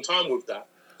for a long time with that.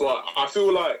 But I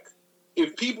feel like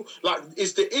if people like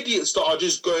it's the idiots that are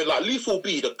just going like Lethal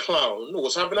B, the clown,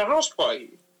 was having a house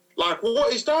party. Like,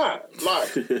 what is that?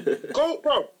 Like, go,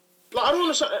 bro. Like I don't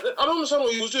understand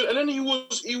what he was doing. And then he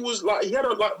was like he had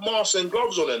a mask and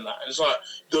gloves on and that. And it's like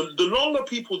the longer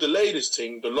people delay this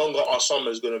thing, the longer our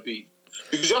summer is gonna be.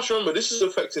 Because you have to remember this is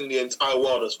affecting the entire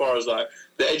world as far as like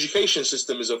the education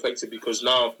system is affected because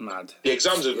now the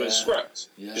exams have been scrapped.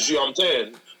 Yeah. You see what I'm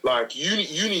saying? Like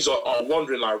unis are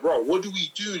wondering like, bro, what do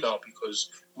we do now? Because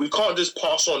we can't just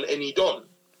pass on any don.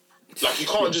 Like, you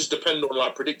can't just depend on,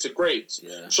 like, predicted grades.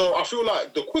 Yeah. So I feel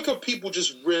like the quicker people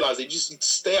just realise they just need to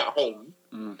stay at home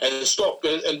and stop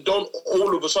and don't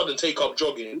all of a sudden take up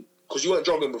jogging, because you weren't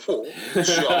jogging before. You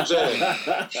see what I'm saying?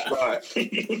 Like,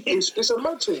 it's a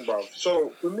mad thing, bro.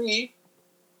 So for me,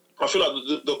 I feel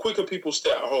like the quicker people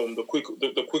stay at home, the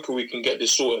quicker we can get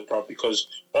this sorted, bro, because,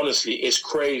 honestly, it's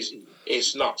crazy.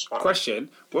 It's nuts, man. Question.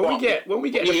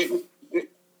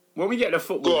 When we get the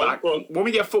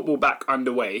football back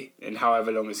underway in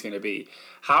however long it's going to be,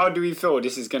 how do we feel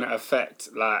this is going to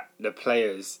affect like the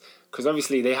players? Because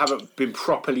obviously they haven't been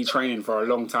properly training for a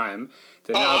long time.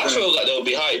 I feel like they'll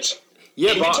be hyped.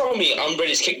 Yeah, if you but told me I'm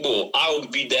ready to kick ball, I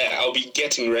would be there. I'll be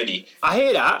getting ready. I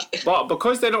hear that. But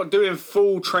because they're not doing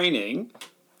full training,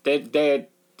 they're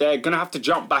gonna have to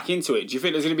jump back into it. Do you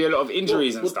think there's gonna be a lot of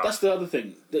injuries and stuff? That's the other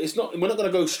thing. It's not. We're not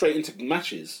going to go straight into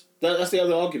matches. That's the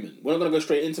other argument. We're not going to go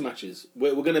straight into matches.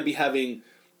 We're going to be having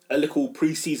a little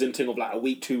pre-season thing of like a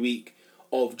week, 2 week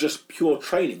of just pure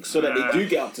training, so that they do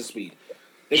get up to speed.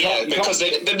 Because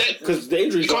the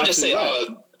injuries. You can't just say,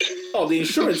 the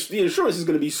insurance is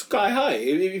going to be sky high.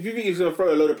 If you think he's going to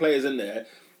throw a load of players in there,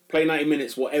 play 90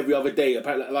 minutes every other day,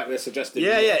 like they're suggesting.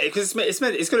 Yeah, because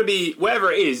it's going to be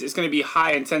whatever it is. It's going to be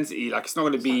high intensity. Like it's not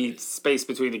going to be space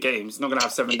between the games. It's not going to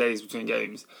have 7 days between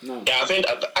games. No. Yeah, I think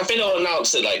they'll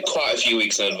announce it like quite a few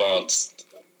weeks in advance.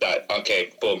 That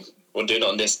okay, boom, we'll do it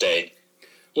on this day.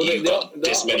 Well, you've got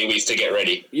this many weeks to get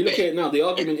ready. You look at it now. The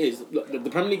argument is look, the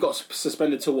Premier League got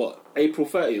suspended to what? April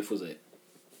 30th, was it?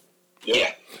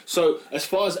 Yeah. So as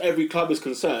far as every club is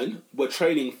concerned, we're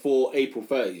training for April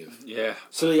 30th. Yeah.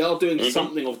 So they are doing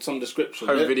something of some description.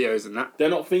 Home videos and that. They're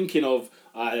not thinking of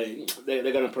they're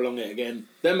going to prolong it again.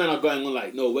 Them men are going on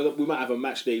like, no, we might have a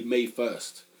match day May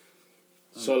 1st.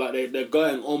 So like they're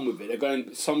going on with it. They're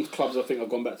going. Some clubs I think have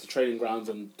gone back to training grounds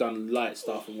and done light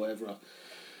stuff and whatever.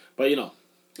 But you know,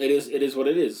 it is what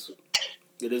it is.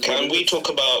 It is. Can we talk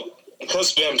about,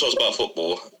 because we haven't talked about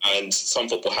football and some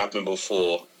football happened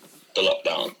before the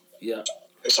lockdown? Yeah.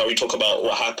 So we talk about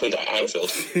what happened at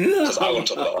Anfield, because I want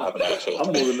to talk about what happened at Anfield.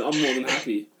 I'm more than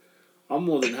happy. I'm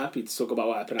more than happy to talk about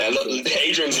what happened at Anfield. Look,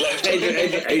 Adrian's left.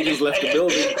 Adrian's left the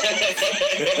building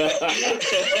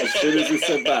as soon as he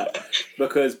said that,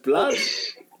 because blood.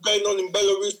 Going on in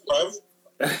Belarus, bruv.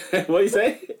 What do you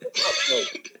say?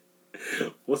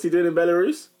 What's he doing in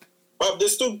Belarus? Bruv,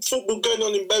 there's still football going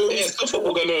on in Belarus. Yeah, there's still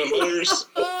football going on in Belarus.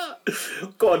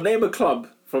 Go on, name a club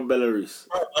from Belarus.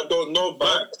 I don't know,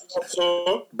 but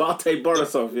so Bate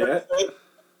Borisov, yeah?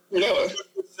 No.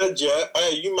 said, yeah,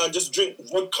 hey, you man, just drink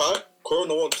vodka.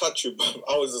 Corona won't touch you, bruv.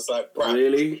 I was just like, bruv.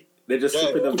 Really? They're just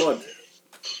sipping the vod.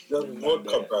 Just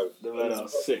vodka, bruv. The man are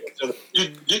sick.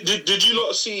 Did you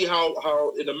not see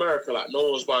how in America, like,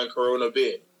 no one's buying Corona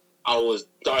beer? I was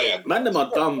dying. Man, them are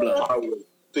dumb, blood. I was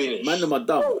finished. Man, them are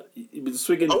dumb. You've been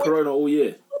swigging Corona all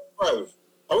year. Bruv,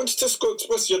 I went to Tesco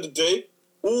Express the other day.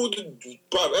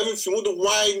 Everything, all the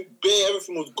wine, beer,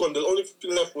 everything was gone. The only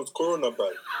thing left was Corona,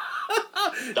 bruv.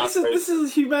 This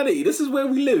is humanity. This is where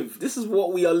we live. This is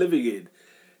what we are living in.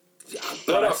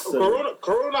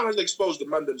 Corona has exposed the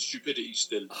man and stupidity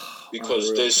still,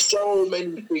 because there's so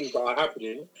many things that are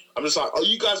happening. I'm just like, are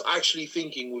you guys actually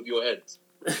thinking with your heads?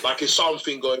 Like, there's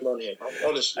something going on here.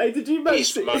 Honestly. Hey, did you man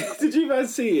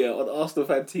see on Arsenal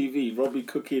Fan TV Robbie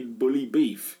cooking bully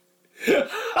beef? I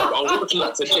was watching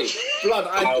that today. Blood,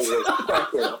 I was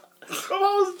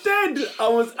dead. I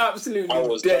was absolutely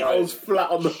dead. I was flat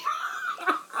on the.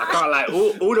 I can't like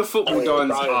all the football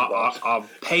dons are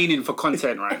paining for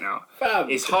content right now. Fam.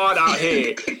 It's hard out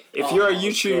here. If you're a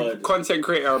YouTube content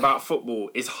creator about football,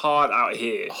 it's hard out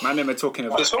here. Man, them are talking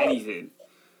about anything.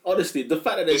 Honestly, the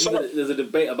fact that there's a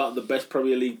debate about the best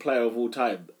Premier League player of all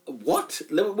time. What?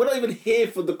 We're not even here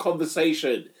for the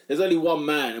conversation. There's only one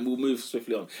man, and we'll move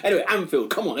swiftly on. Anyway, Anfield.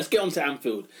 Come on, let's get on to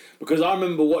Anfield, because I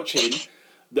remember watching.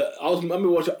 I remember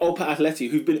watching Opa Atleti,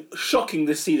 who've been shocking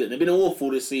this season. They've been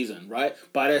awful this season, right?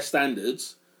 By their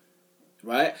standards,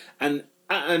 right? And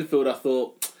at Anfield, I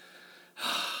thought,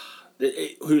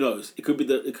 who knows? It could be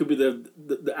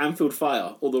the Anfield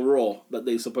Fire or the Raw that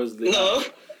they supposedly. No,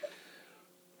 have.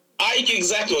 I knew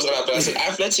exactly what was going to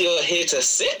happen. I said, Atleti are here to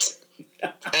sit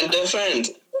and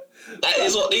defend. That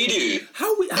is what they do.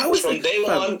 How is from day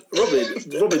one?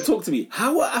 Robin, talk to me.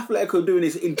 How are Atletico doing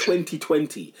this in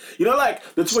 2020? You know, like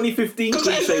the 2015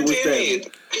 cliche was there.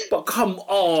 But come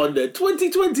on,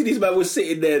 2020, these men were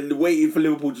sitting there and waiting for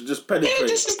Liverpool to just penetrate. Yeah,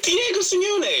 this is Diego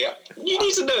Simeone. You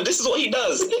need to know this is what he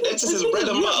does. This is his bread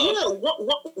and butter. Yeah,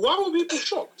 why were people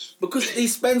shocked? Because he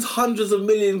spends hundreds of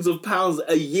millions of pounds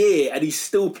a year and he's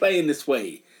still playing this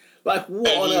way. Like,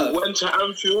 what on earth? He went to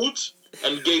Anfield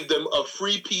and gave them a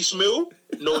 3-piece meal,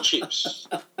 no chips.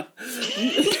 Yeah.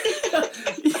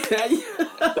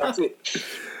 That's it.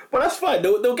 But that's fine.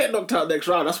 They'll get knocked out next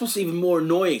round. That's what's even more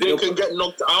annoying. They can get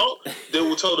knocked out. They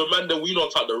will tell the man that we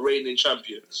knocked out the reigning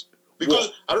champions. Because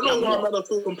what? I don't know why man are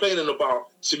still complaining about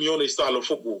Simeone's style of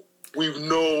football. We've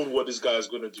known what this guy's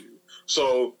going to do.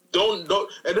 So don't.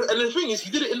 And the thing is,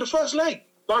 he did it in the first leg.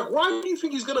 Like, why do you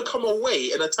think he's going to come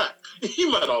away and attack?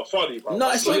 You man are funny, bro.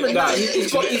 No, it's not even that.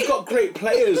 He's got great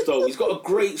players, though. He's got a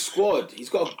great squad. He's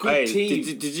got a good team.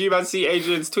 Did you man see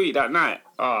Adrian's tweet that night?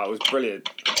 Oh, it was brilliant.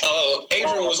 Oh,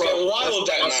 Adrian was getting wild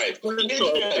that night.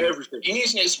 Everything. You need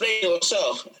to explain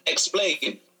yourself.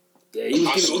 Explain. Yeah,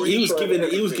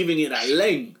 he was giving it that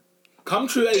length. Come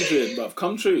true, Adrian, bruv.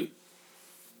 Come true.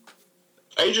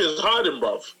 Adrian's hiding,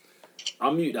 bruv.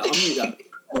 I'll mute that.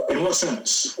 In what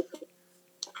sense?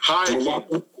 Hiding.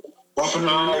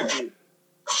 Hiding.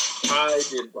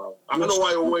 Hiding, bruv. I don't know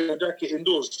why you're wearing a jacket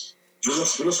indoors. We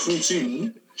lost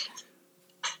 3-2.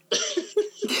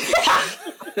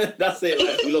 That's it,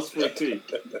 like, we lost 3-2.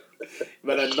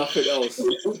 But then nothing else.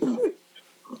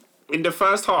 In the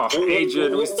first half,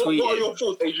 Adrian was tweeting. What are your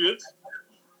thoughts, Adrian?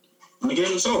 The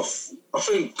game itself, I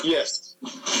think, Yes.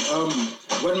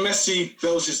 when Messi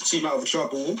bails his team out of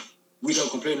trouble, we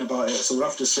don't complain about it. So we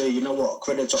have to say, you know what,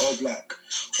 credit to All Black.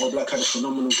 All Black had a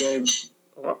phenomenal game.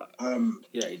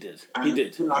 Yeah, he did.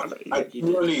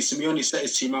 Simeone set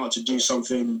his team out to do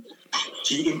something.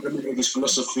 He implemented his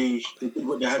philosophy. They did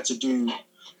what they had to do.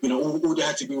 You know, all they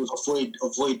had to do was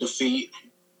avoid defeat.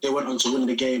 They went on to win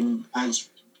the game, and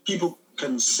people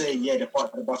can say, yeah, they're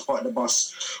part of the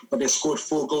bus, but they scored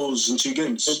 4 goals in 2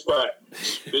 games.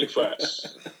 Big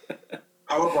facts.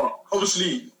 However,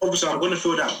 obviously, I'm going to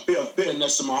feel that bit of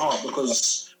bitterness in my heart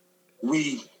because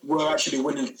we were actually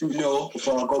winning 2-0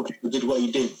 before our goalkeeper did what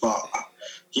he did, but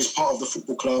he's part of the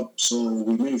football club, so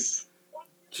we move.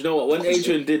 Do you know what? When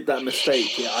Adrian did that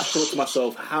mistake, I thought to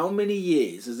myself, how many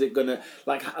years is it gonna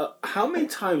how many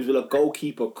times will a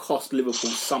goalkeeper cost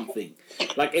Liverpool something?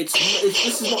 Like this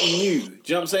is not new. Do you know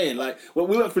what I'm saying? Like when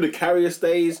we went through the Karius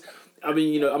days. I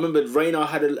mean, you know, I remember Reina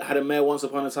had a mare once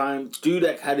upon a time.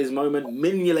 Dudek had his moment.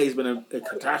 Mignolet's been a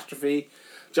catastrophe. Do you know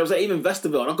what I'm saying? Even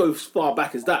Vesterveld, I'll go as far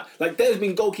back as that. Like, there's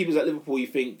been goalkeepers at Liverpool you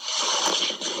think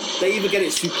they either get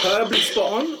it superbly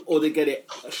spot on or they get it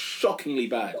shockingly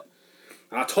bad.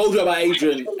 And I told you about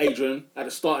Adrian at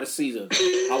the start of the season.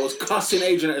 I was cussing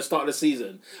Adrian at the start of the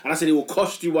season. And I said, it will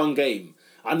cost you 1 game.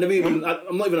 I'm not even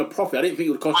a prophet. I didn't think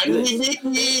it would cost you this.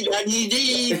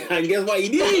 And guess what he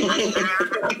did?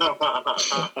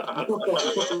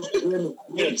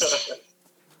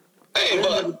 Hey,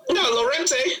 but no,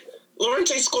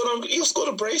 Llorente scored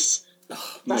a brace.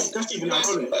 That's even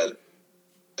ironic.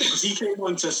 Because he came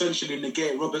on to essentially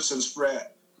negate Robertson's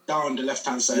threat down the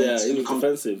left-hand side. Yeah, he was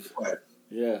defensive.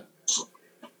 Yeah.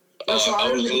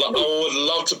 I would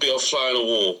love to be a fly on the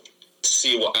wall to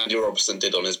see what Andy Robertson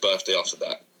did on his birthday after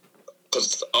that.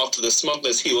 Because after the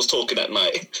smugglers, he was talking at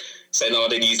night, saying, "Oh,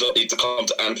 they need to come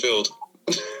to Anfield."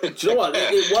 Do you know what?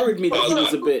 It worried me that he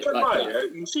was a bit like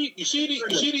that. You see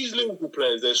these Liverpool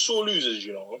players, they're sure losers,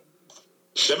 you know.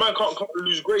 Their man can't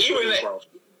lose great.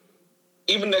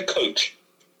 Even their coach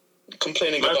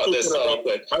complaining about their style.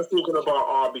 I'm talking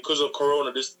about because of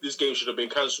Corona, this game should have been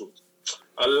cancelled.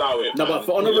 Allow it. No, but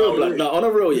on a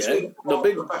real, yeah.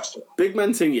 The big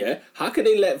man thing, yeah. How can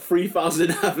they let 3,000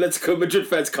 Atletico Madrid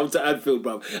fans come to Anfield,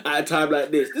 bro, at a time like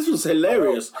this? This was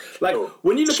hilarious. Like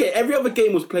when you look at every other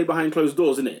game was played behind closed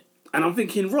doors, isn't it? And I'm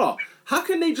thinking, how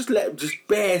can they just let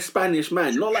bare Spanish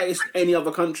man? Not like it's any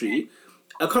other country.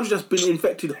 A country that's been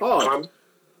infected hard.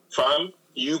 Fam,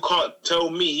 you can't tell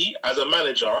me as a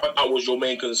manager that was your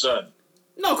main concern.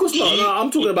 No, of course not. No, I'm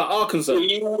talking about our concern.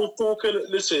 You were talking.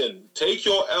 Listen, take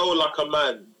your L like a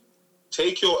man.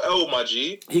 Take your L, my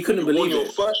G. He couldn't believe it.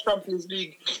 Your first Champions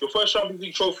League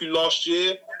trophy last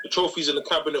year. The trophy's in the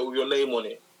cabinet with your name on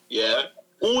it. Yeah.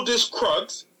 All this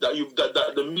crud that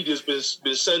the media's been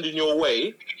sending your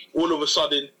way, all of a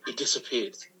sudden it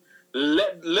disappeared. You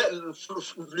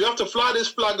have to fly this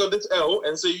flag of this L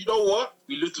and say, you know what?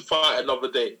 We live to fight another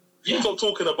day. You stop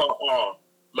talking about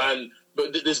man.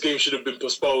 But this game should have been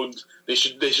postponed. They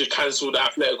should cancel the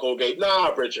Atletico game.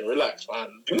 Nah, Bridget, relax,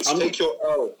 man. Take your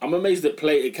L. I'm amazed that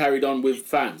it carried on with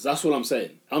fans. That's what I'm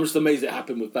saying. I'm just amazed it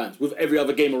happened with fans, with every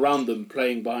other game around them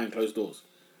playing behind closed doors.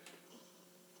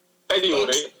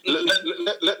 Anyway,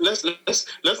 let's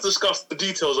discuss the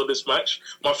details of this match.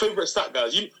 My favourite stat,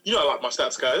 guys. You know I like my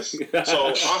stats, guys. So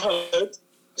I heard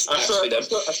a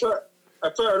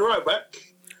certain right back.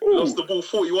 Lost the ball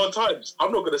 41 times.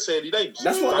 I'm not going to say any names.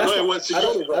 I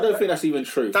don't think that's even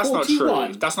true. That's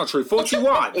 41. Not true.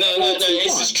 41. No,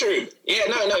 it's true. Yeah,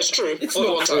 no, it's true. It's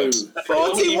 41 times.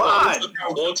 41.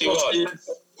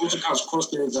 40 counts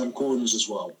crosses and corners as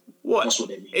well. What? That's what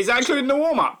they mean. Is that including the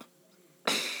warm-up?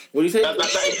 What do you say? That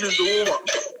includes the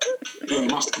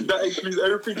warm-up. That includes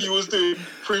everything he was doing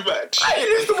pre-match. He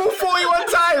loses the ball 41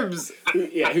 times.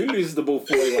 Yeah, who loses the ball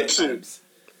 41 times?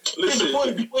 Listen, the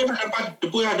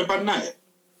boy had a bad night.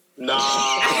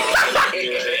 Nah.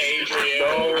 Adrian.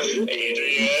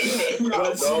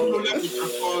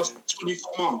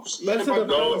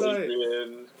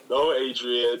 No,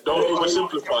 Adrian. Don't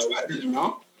oversimplify it.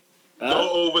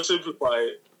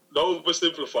 Don't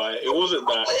oversimplify it. It wasn't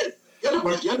that.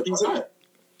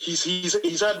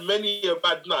 he's had many a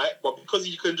bad night, but because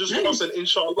he can just cross an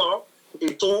inshallah,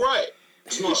 it's all right.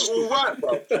 It's all right,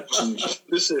 bro.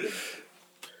 Listen.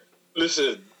 He's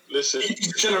a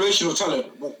generational talent.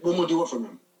 What more do you want from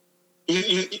him?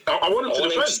 I want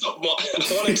him to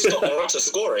stop Morata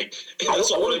scoring.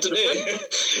 That's what I want him to do.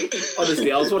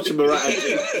 Honestly, I was watching Morata.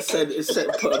 It said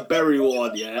put a burial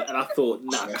on, yeah, and I thought,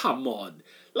 nah, come on.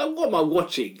 Like, what am I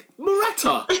watching?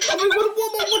 Morata! I mean, what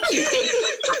am I watching?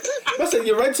 I said,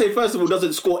 Llorente, first of all,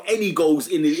 doesn't score any goals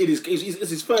in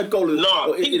his third goal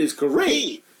in his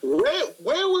career.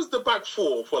 Where was the back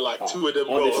four for like two of them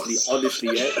goals?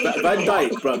 Honestly, yeah. Van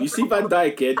Dijk, bro. You see Van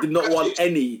Dijk here did not want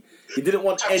any. He didn't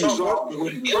want any. The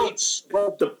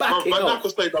backing Van Dijk off.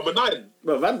 was playing number 9.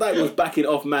 Bro, Van Dijk was backing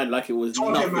off, man, like it was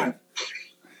nothing. Man.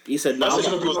 He said, "No, That's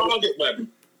target,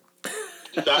 man.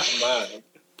 That's man.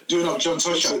 Doing up John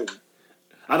Tosha.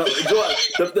 I don't.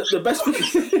 The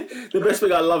best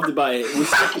thing I loved about it was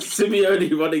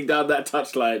Simeone running down that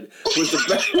touchline was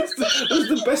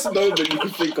the best moment you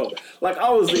could think of. Like, I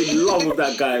was in love with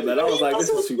that guy, man. I was like, this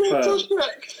is superb.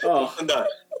 Oh. And that.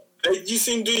 You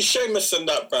seen doing Seamus and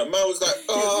that, man. Man was like,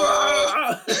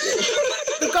 oh.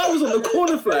 The guy was on the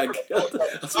corner flag. I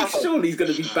was like, surely he's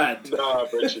going to be bad. Nah,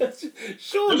 bro.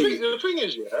 Surely. The thing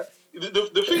is, yeah.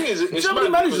 The thing is, it's how many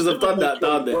managers have done that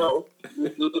down there? Well,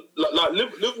 like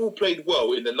Liverpool played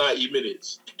well in the 90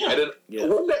 minutes, and then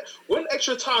when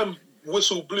extra time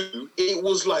whistle blew, it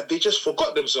was like they just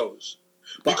forgot themselves.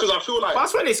 Because I feel like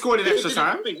that's when they scored in extra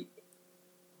time.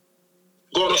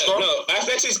 Go on, no,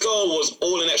 Athletics' goal was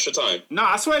all in extra time. No,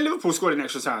 I swear Liverpool scored in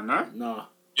extra time. No. No.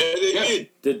 Yeah, they did.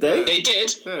 Did they? They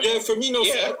did. Yeah, Firmino.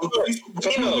 Yeah,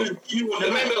 Firmino.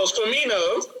 Remember, it was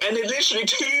Firmino, and then literally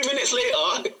 2 minutes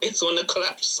later, it's when the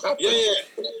collapse happened.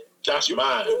 Yeah. That's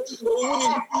mad.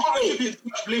 I should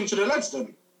blame to the lads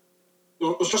then.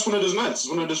 It was just one of those nights,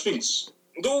 one of those things.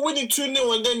 They were winning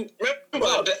 2-0 and then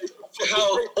remember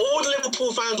how all the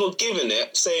Liverpool fans were giving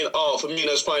it, saying, "Oh,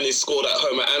 Firmino's finally scored at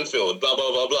home at Anfield." Blah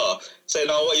blah blah blah. Saying,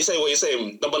 "Oh, what you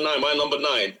saying? Number 9, my number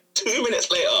 9." 2 minutes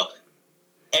later,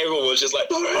 everyone was just like,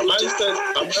 a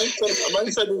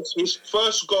man said it's his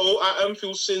first goal at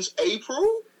Anfield since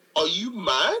April. Are you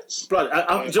mad? Bro, and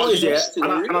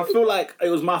I feel like it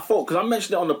was my fault because I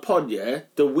mentioned it on the pod,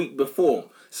 the week before,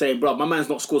 saying, bro, my man's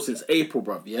not scored since April,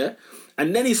 bro,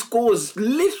 and then he scores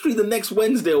literally the next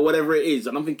Wednesday or whatever it is,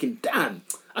 and I'm thinking, damn,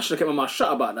 I should have kept my mouth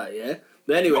shut about that,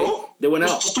 But anyway, they went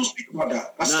out. Still speak about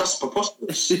that. That's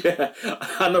preposterous. Yeah,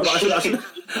 I know, but I should.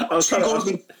 I was trying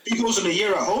to. 3 goals in a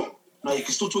year at home. No, you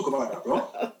can still talk about that, bro.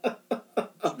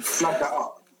 Flag that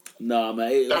up. Nah,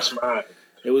 man. That's mad.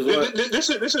 It was. This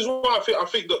is why I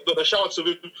think that the shouts of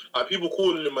him, like people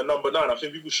calling him a number 9, I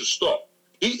think people should stop.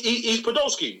 He's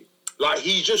Podolski. Like,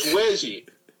 he just wears it.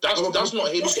 That's not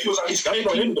him. That's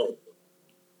not him though.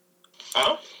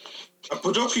 Huh?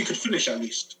 Podolski could finish at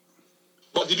least.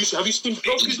 But have you seen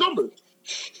Podolski's numbers?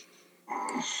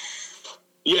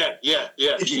 Yeah.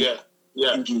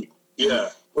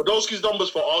 Podolski's numbers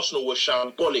for Arsenal were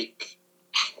shambolic.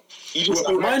 He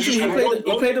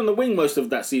played on the wing most of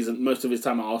that season, most of his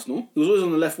time at Arsenal. He was always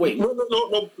on the left wing.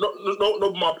 No.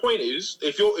 My point is,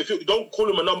 if you don't call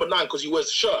him a number 9 because he wears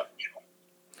the shirt.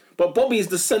 But Bobby's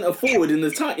the centre forward in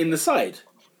the side.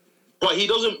 But he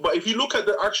doesn't. But if you look at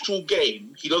the actual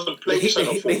game, he doesn't play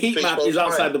centre forward. The heat map is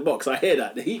outside the box. I hear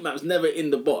that. The heat map's never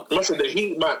in the box. Listen, the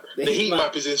heat map. The heat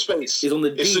map is in space. He's on the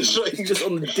D. It's just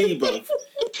on the D, bro.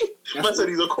 Man said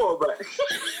he's a quarterback.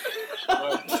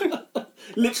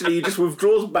 Literally, he just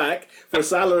withdraws back for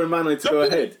Salah and Mane to go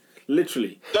ahead.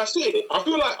 Literally. That's it. I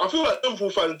feel like Liverpool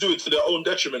fans do it to their own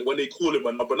detriment when they call him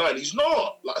a number 9. He's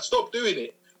not. Like, stop doing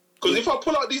it. Because if I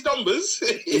pull out these numbers,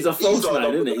 he's a false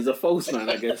 9, isn't it? He's a false 9,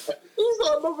 I guess. He's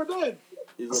not a number 9.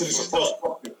 He's a false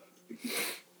prophet.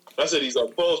 I said he's a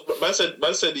false. Man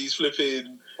said he's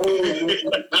flipping.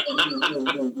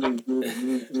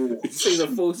 He's a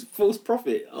false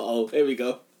prophet. Oh, here we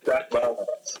go.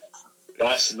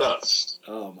 That's nuts.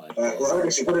 Oh my god. Well, I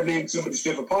guess you put a name to somebody's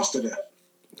favourite pastor there.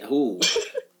 Ooh,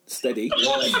 steady. I'm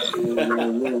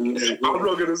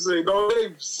not gonna say no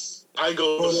names. I ain't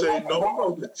gonna say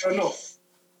no. Turn off.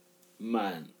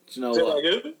 Man, do you know Say what?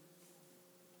 that again?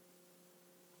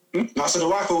 So the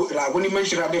Wi-Fi, like when you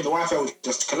mentioned that name, the Wi-Fi would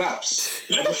just collapse.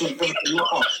 Everything went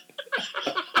off.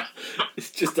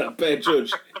 It's just that bare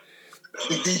judge.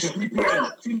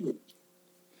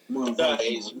 That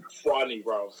is funny,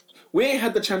 bro. We ain't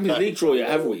had the Champions League draw yet,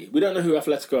 have we? We don't know who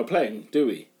Atletico are playing, do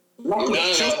we? No.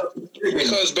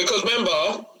 Because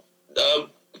remember,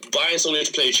 Bayern still need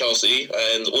to play Chelsea,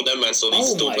 and all them man still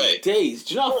need to play. Days.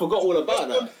 Do you know I forgot all about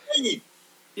that?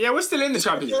 Yeah, we're still in the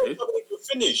Champions League.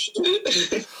 finished.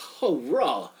 Oh,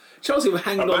 raw. Chelsea were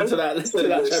hanging on to that Still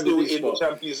Champions League in the spot.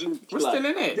 Champions League. We're still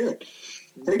in it.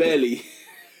 Barely.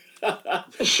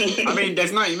 I mean,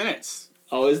 there's 90 minutes.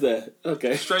 Oh, is there?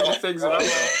 Okay. Stranger things are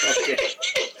Okay.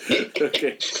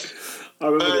 Okay. I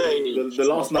remember the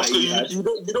last night Oscar, you had. you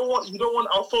don't want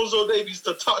Alphonso Davies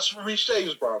to touch Reece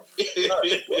James, bro.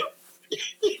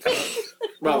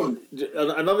 Bro,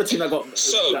 another team that got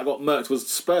So- murked was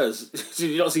Spurs.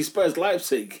 Did you not see Spurs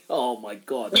Leipzig? Oh my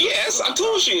god. Yes, I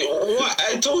told you.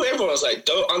 I told everyone, I was like,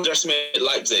 don't underestimate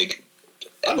Leipzig.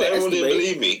 And everyone didn't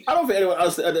believe me. I don't think anyone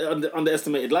else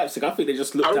underestimated Leipzig. I think they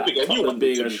just looked I don't at think Tottenham anyone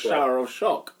being did, a to be fair. shower of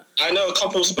shock. I know a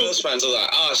couple of Spurs fans are like,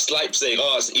 it's Leipzig,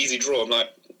 it's an easy draw. I'm like,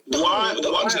 Why don't are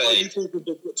you underestimate. talking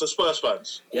to Spurs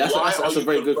fans? Yeah, that's Why a are you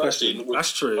very good progressing question. with-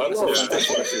 That's true. I know. Yeah.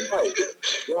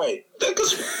 Right.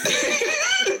 Because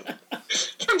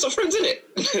friends are friends,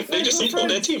 innit? They just support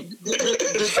their team. Did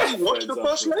you watch the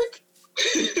first leg?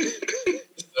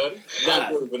 I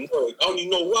don't even know. I only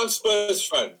know one Spurs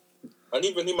fan. And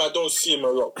even him, I don't see him a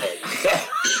lot, man.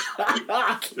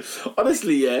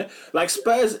 Honestly, yeah, like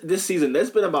Spurs this season, there's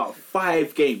been about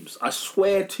 5 games. I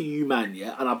swear to you, man,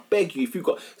 yeah, and I beg you,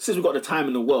 since we've got the time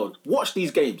in the world, watch these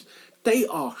games. They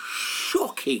are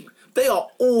shocking. They are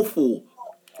awful,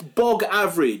 bog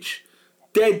average,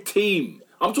 dead team.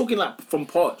 I'm talking like from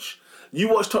Poch. You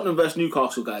watch Tottenham versus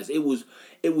Newcastle, guys. It was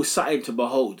something to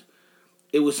behold.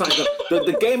 It was something.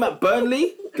 The game at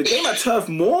Burnley, the game at Turf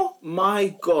Moor,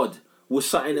 my God, was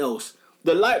something else.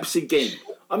 The Leipzig game.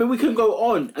 I mean, we can go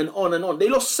on and on and on. They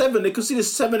lost 7. They conceded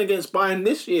 7 against Bayern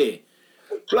this year.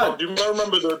 Blood. Do you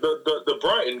remember the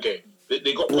Brighton game?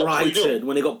 They got Brighton,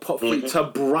 when they got pot free to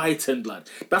Brighton, blood.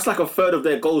 That's like a third of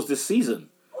their goals this season.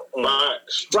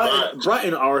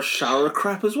 Brighton are a shower of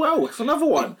crap as well. It's another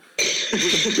one.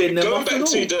 Going back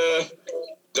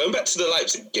to the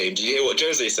Leipzig game, did you hear what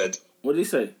Jose said? What did he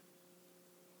say?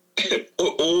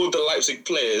 All the Leipzig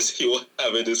players he will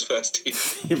have in his first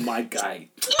team. My guy.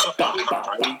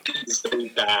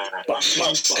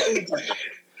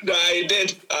 No, he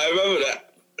did. I remember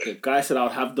that. The guy said I'll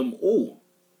have them all.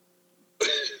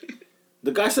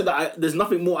 The guy said that there's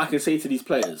nothing more I can say to these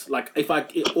players. Like,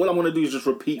 all I want to do is just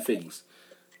repeat things.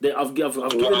 I've given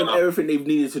them everything they've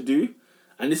needed to do,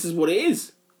 and this is what it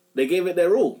is. They gave it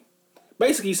their all.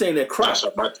 Basically saying they're crap.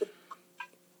 But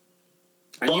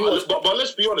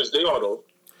let's be honest, they are though.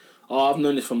 Oh, I've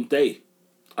known this from day.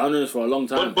 I've known this for a long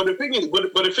time. But the thing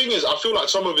is, I feel like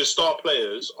some of his star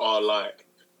players are like,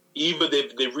 either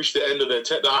they've reached the end of their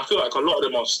I feel like a lot of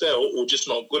them are stale or just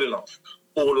not good enough.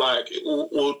 Or like,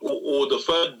 or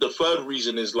the third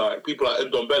reason is like people like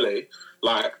Ndombele.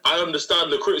 Like, I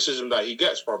understand the criticism that he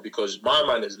gets, bro, because my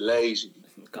man is lazy.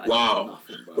 Wow,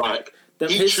 like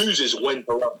he chooses when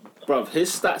to run. Bro, his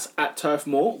stats at Turf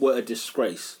Moor were a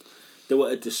disgrace. They were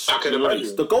a disgrace. I can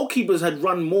imagine. The goalkeepers had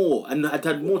run more and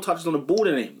had more touches on the ball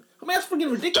than him. I mean, that's freaking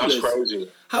ridiculous. That's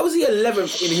crazy. How is he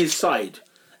 11th in his side?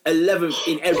 11th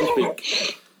in everything.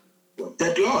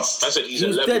 Dead last. I said he's He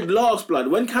was 11th. dead last, blood.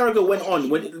 When Carragher went on,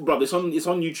 bro, it's on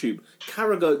YouTube.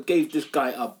 Carragher gave this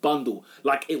guy a bundle,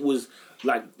 like it was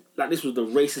like this was the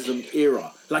racism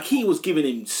era. Like he was giving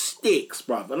him sticks,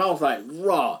 bro. And I was like,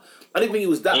 rah. I didn't think he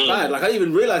was that bad. Like I didn't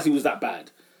even realize he was that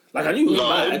bad. Like I knew he was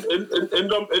bad.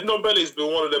 Ndombele's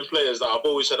been one of them players that I've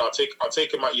always said I'll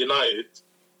take him at United,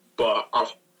 but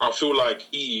I feel like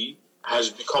he has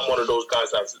become one of those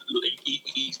guys that's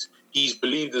he's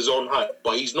believed his own hype,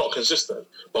 but he's not consistent.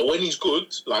 But when he's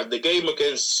good, like the game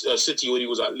against City when he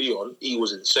was at Lyon, he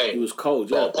was insane. He was cold,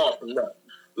 But yeah.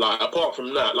 apart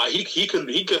from that, like he can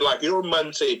like, you know,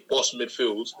 man say boss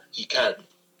midfield, he can.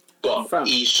 But Fam.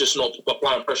 he's just not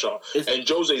applying pressure. And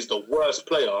Jose's the worst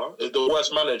player, the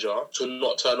worst manager to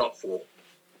not turn up for.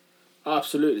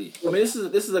 Absolutely. I mean, this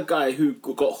is a guy who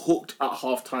got hooked at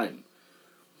half time.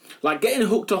 Like getting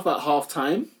hooked off at half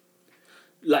time.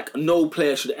 Like no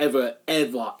player should ever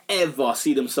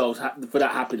see themselves for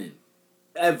that happening,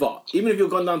 ever. Even if you're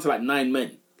gone down to like 9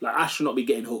 men, like I should not be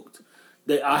getting hooked.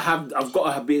 I've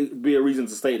got to be a reason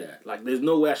to stay there. Like there's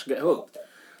no way I should get hooked.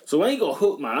 So when he got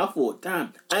hooked, man, I thought,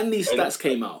 damn. And these stats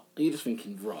came out, and you're just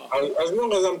thinking, raw. As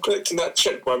long as I'm collecting that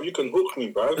check, bruv, you can hook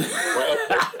me, bruv.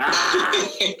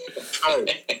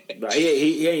 But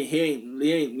he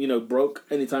ain't broke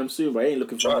anytime soon. But he ain't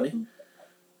looking for money.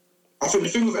 I think the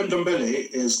thing with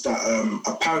Ndombele is that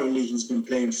apparently he's been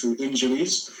playing through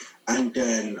injuries, and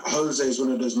then Jose is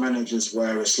one of those managers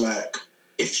where it's like,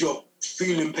 if you're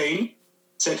feeling pain,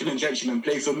 take an injection and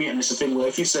play for me. And it's a thing where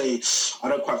if you say, I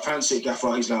don't quite fancy it,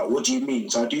 Gaffer, he's like, what do you mean?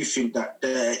 So I do think that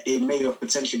they may have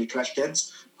potentially clashed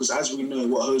heads, because as we know,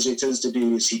 what Jose tends to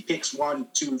do is he picks 1,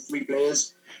 2, 3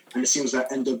 players, and it seems like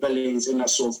Ndombele is in that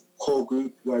sort of core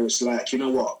group where it's like, you know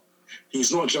what?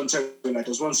 He's not John Terry. Like,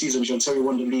 there's one season John Terry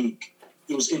won the league.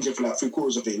 He was injured for like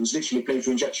 3/4 of it. He was literally playing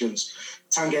for injections.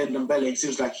 Tanga Ndombele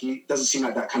seems like he doesn't seem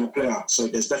like that kind of player. So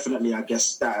there's definitely, I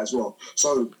guess, that as well.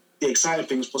 So the exciting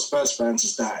thing for Spurs fans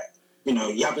is that, you know,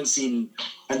 you haven't seen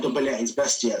Ndombele at his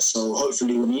best yet. So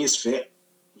hopefully when he is fit,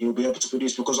 he'll be able to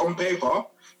produce. Because on paper,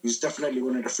 he's definitely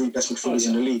one of the 3 best midfielders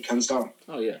in the league, hands down.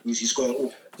 Oh yeah, he's got it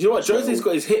all. You know what? Jose's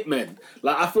got his hitmen.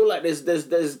 Like, I feel like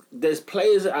there's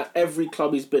players at every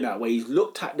club he's been at where he's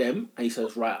looked at them and he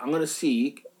says, right, I'm gonna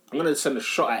send a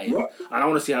shot at him, and I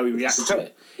want to see how he reacts to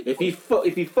it. If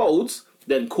he folds,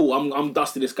 then cool, I'm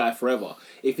dusting this guy forever.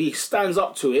 If he stands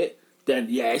up to it, then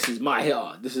yeah, this is my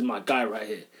hitter. This is my guy right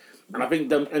here. And I think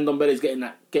Ndombele's getting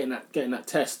that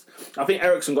test. I think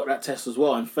Ericsson got that test as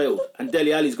well and failed. And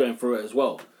Dele Alli's going through it as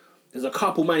well. There's a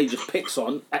couple man he just picks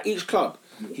on at each club.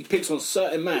 He picks on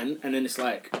certain man, and then it's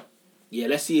like, yeah,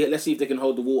 let's see if they can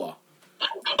hold the water.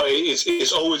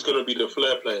 It's always going to be the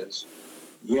flair players.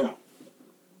 Yeah.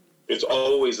 It's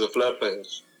always the flair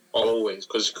players. Always.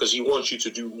 Because he wants you to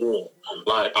do more.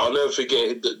 Like, I'll never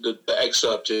forget the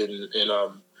excerpt in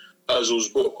Ozil's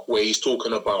book where he's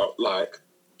talking about, like,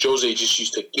 Jose just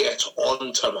used to get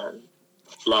onto man.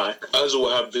 Like, Ozil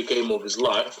will have the game of his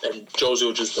life, and Jose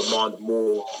will just demand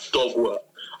more dog work.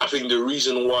 I think the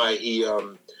reason why he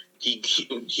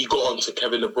got onto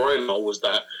Kevin De Bruyne was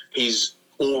that his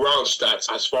all-round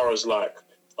stats, as far as like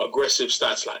aggressive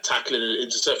stats like tackling and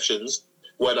interceptions,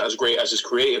 weren't as great as his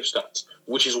creative stats,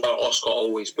 which is why Oscar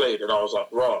always played. And I was like,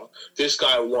 rah, this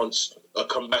guy wants a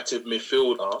combative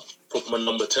midfielder from a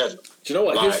number 10. Do you know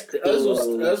what? Like,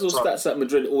 Ozil's stats at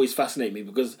Madrid always fascinate me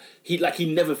because he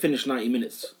never finished 90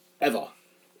 minutes ever,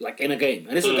 like in a game.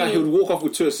 And this is a guy who would walk off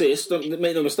with 2 assists. Don't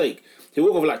make no mistake. He'll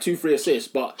walk off with like 2-3 assists,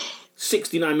 but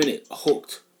 69 minutes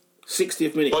hooked,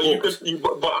 60th minute hooked.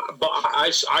 But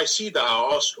I see that at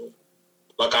Arsenal.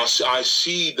 Like I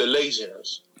see the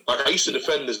laziness. Like, I used to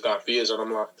defend this guy for years, and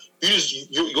I'm like,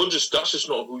 you're just that's just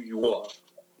not who you are.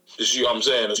 You see what I'm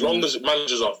saying? As long as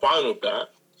managers are fine with that,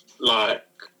 like,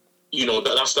 you know,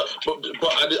 that's the.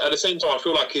 But at the same time, I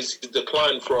feel like his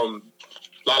decline from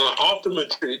like after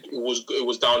Madrid, it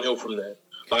was downhill from there.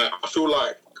 Like, I feel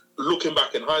like looking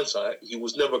back in hindsight, he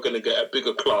was never going to get a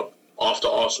bigger club after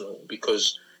Arsenal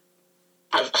because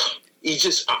he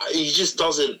just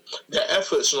doesn't. The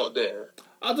effort's not there.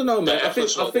 I don't know, man. I think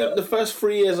the first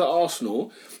 3 years at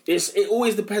Arsenal, it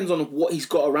always depends on what he's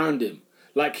got around him.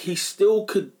 Like, he still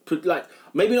could put, like,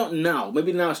 maybe not now.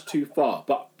 Maybe now it's too far.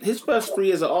 But his first 3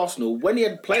 years at Arsenal, when he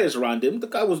had players around him, the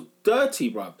guy was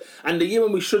dirty, bruv. And the year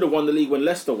when we should have won the league, when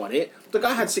Leicester won it, the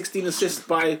guy had 16 assists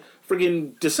by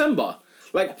friggin' December.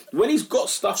 Like, when he's got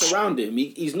stuff around him,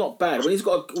 he's not bad. When he's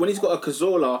got a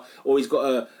Cazorla or he's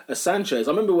got a Sanchez.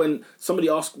 I remember when somebody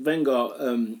asked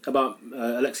Wenger about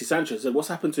Alexis Sanchez, said, what's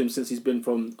happened to him since he's been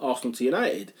from Arsenal to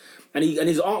United? And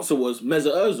his answer was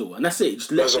Mesut Ozil, and that's it. He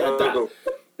just left it at that.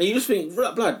 And you just think,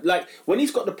 blood, like, when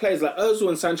he's got the players like Ozil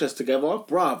and Sanchez together,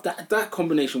 bruv, that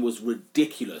combination was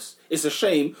ridiculous. It's a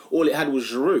shame all it had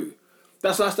was Giroud.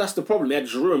 That's the problem. They had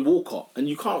Giroud and Walcott, and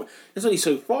you can't. There's only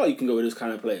so far you can go with those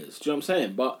kind of players. Do you know what I'm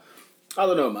saying? But I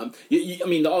don't know, man. I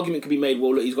mean, the argument could be made.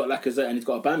 Well, look, he's got Lacazette and he's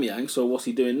got Aubameyang. So what's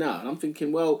he doing now? And I'm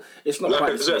thinking, well, it's not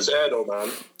quite the same. Lacazette's air, though,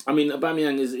 man. I mean,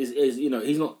 Aubameyang is you know,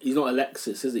 he's not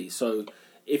Alexis, is he? So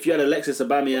if you had Alexis,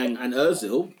 Aubameyang, and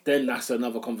Ozil, then that's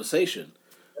another conversation.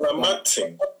 Mad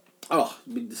thing. Oh,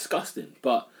 it'd be disgusting.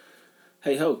 But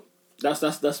hey ho. That's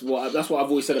what I've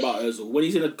always said about Ozil. When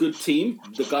he's in a good team,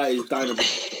 the guy is dynamo.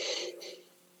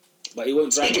 But he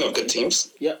won't. Speaking of good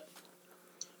teams, yep.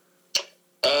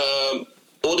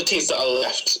 All the teams that are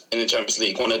left in the Champions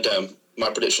League, one of them, my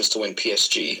prediction is to win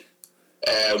PSG.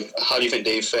 How do you think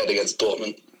they fared against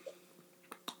Dortmund?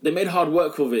 They made hard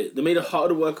work of it. They made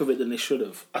harder work of it than they should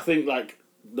have. I think, like,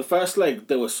 the first leg,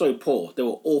 they were so poor. They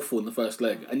were awful in the first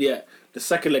leg. And yet, the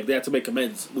second leg, they had to make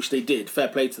amends, which they did. Fair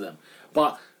play to them.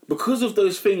 But because of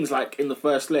those things, like in the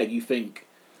first leg, you think,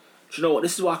 do you know what,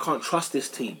 this is why I can't trust this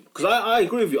team. Because I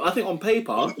agree with you. I think on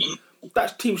paper,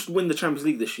 that team should win the Champions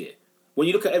League this year. When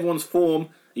you look at everyone's form,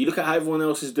 you look at how everyone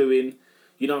else is doing,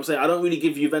 you know what I'm saying? I don't really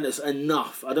give Juventus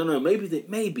enough. I don't know,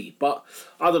 maybe, but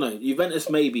I don't know. Juventus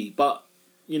maybe, but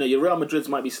you know, your Real Madrids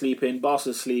might be sleeping,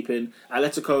 Barca's sleeping,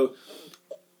 Atletico,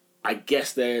 I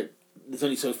guess there's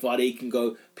only so far they can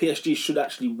go. PSG should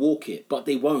actually walk it, but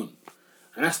they won't.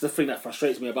 And that's the thing that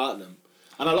frustrates me about them.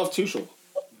 And I love Tuchel.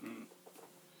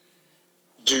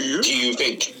 Do you? Do you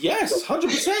think? Yes,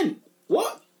 100%.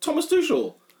 What? Thomas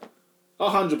Tuchel?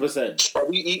 100%.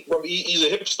 But he's a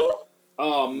hipster.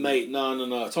 Oh, mate,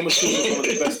 no. Thomas Tuchel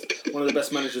is one of the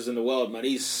best managers in the world, man.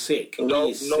 He's sick. No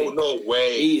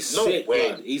way. He's sick,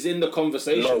 way. man. He's in the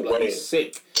conversation, No blood. way. He's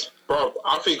sick. Bro,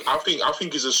 I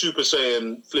think he's a Super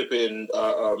Saiyan flipping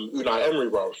Unai Emery,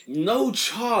 bro. No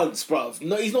chance, bruv.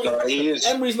 No, he's not. Nah, he is.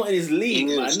 Emery's not in his league,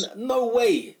 He man. is. No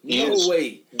way. He No is.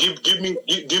 way. Give me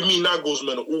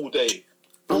Nagelsmann all day.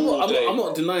 I'm All day, not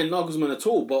bro. denying Nagelsmann at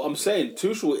all, but I'm saying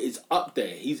Tuchel is up there.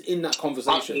 He's in that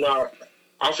conversation.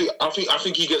 I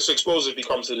think he gets exposed if he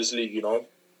comes to this league. You know.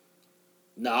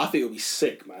 Nah, I think it would be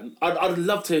sick, man. I'd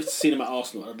love to have seen him at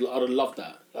Arsenal. I'd have loved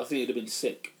that. I think it'd have been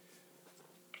sick.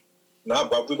 Nah,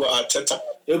 but we got Arteta.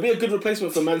 It would be a good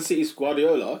replacement for Man City's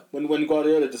Guardiola when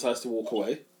Guardiola decides to walk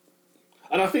away.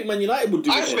 And I think Man United would do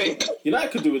with him.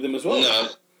 United could do with him as well.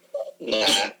 Nah.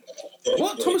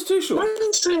 What? Thomas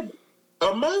Tuchel?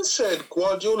 A man said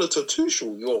Guardiola to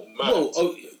Tuchel. You're mad.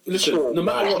 Well, listen, no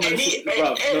matter what Man City...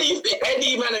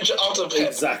 Any manager out of Pep.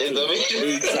 Exactly. You know what I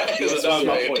mean? Exactly. That's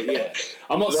my point, yeah.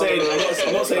 I'm not saying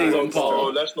he's on No,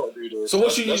 par. let's not do this. So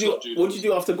what should you Let's do? not What did you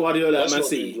do after Guardiola Let's at Man not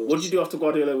do City? this. What did you do after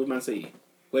Guardiola with Man City?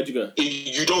 Where'd you go?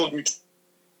 You don't do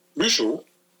Tuchel.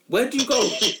 Where'd you go?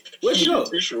 Where'd you go?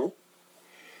 Tuchel.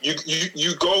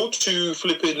 You go to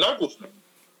flipping Nagelsmann.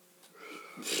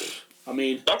 I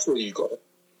mean, That's where you go.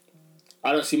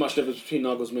 I don't see much difference between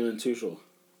Nagelsmann and Tuchel.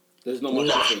 There's not much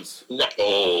difference. Nah.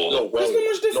 Oh. No way. There's not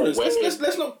much difference. No way.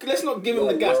 Let's not give him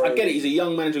the gas. I get it. He's a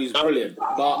young manager. He's brilliant.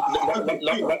 But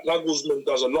Nagelsmann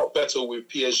does a lot better with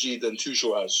PSG than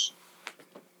Tuchel has.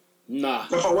 nah.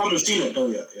 If I haven't seen it though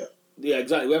yet, yeah. Yeah,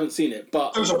 exactly. We haven't seen it.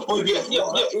 But There's a point, yeah.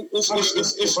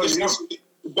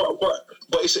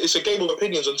 But it's a game of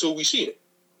opinions until we see it.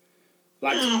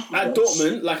 like at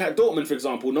Dortmund, for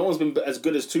example, no one's been as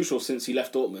good as Tuchel since he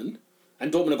left Dortmund,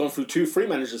 and Dortmund have gone through 2-3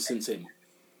 managers since him.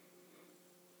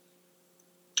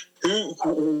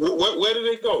 Where did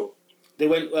they go? They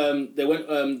went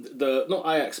the not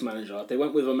Ajax manager. They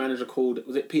went with a manager called,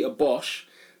 was it Peter Bosch?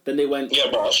 Then they went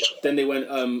Bosch. Then they went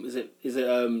the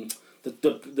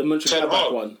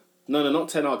Mönchengladbach one? No, not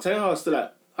Ten Hag. Ten Hag's still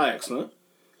at Ajax, no?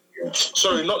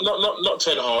 Sorry, not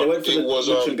Ten Hag. They went for It the was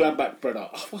Mönchengladbach brother.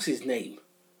 Oh, what's his name?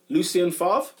 Lucien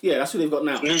Favre? Yeah, that's who they've got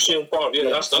now. Lucien Favre. Yeah,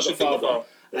 that's they've what got they got.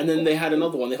 And then they had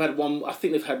another one. They've had one. I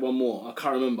think they've had one more. I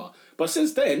can't remember. But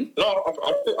since then, No,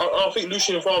 I think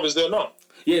Lucien Favre is there now.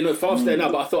 yeah, no, Favre's there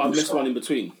now. But I thought I'd missed one in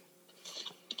between.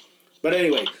 But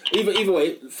anyway, either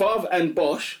way, Favre and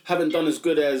Bosch haven't done as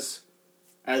good as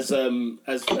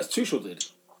Tuchel did.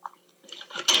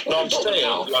 No, I'm saying,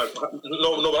 like,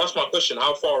 no, but that's my question.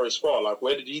 How far is far? Like,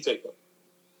 where did he take them?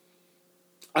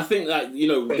 I think that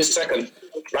Second.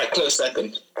 Like, close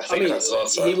second. I I think mean, that's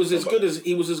also. he was as good as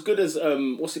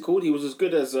what's it called? He was as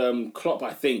good as Klopp,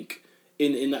 I think,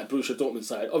 in that Borussia Dortmund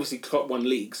side. Obviously, Klopp won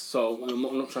leagues, so I'm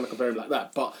not trying to compare him like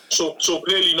that. But So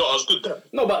clearly not as good then.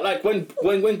 no, but like when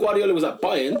Guardiola was at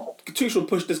Bayern, Tuchel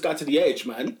pushed this guy to the edge,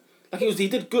 man. Like he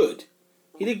did good.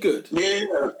 He did good.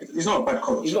 Yeah, he's not a bad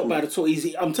coach. He's not bad at all.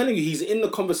 I'm telling you, he's in the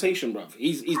conversation, bruv.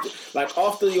 He's like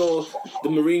after the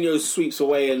Mourinho sweeps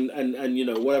away and you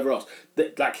know whatever else.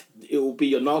 Like it will be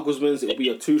your Nagelsmanns, it will be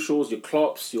your Tuchels, your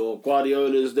Klopps, your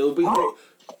Guardiolas. There will be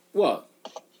what?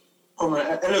 Come on,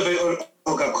 elevate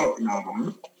Olga Klopp now,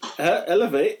 man.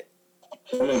 Elevate?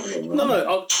 Elevate, man.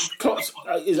 No. Klopp's is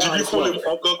out of Did you this call him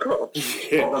world. Olga Klopp?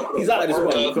 Yeah, he's out of this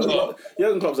world.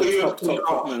 Jurgen Klopp's a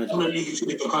top manager. I'm gonna leave you to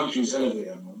different countries, elevate,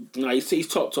 man. No, he's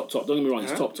top. Don't get me wrong.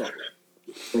 He's top. There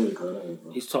you go.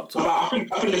 He's top. But I think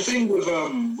the thing with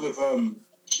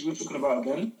we were talking about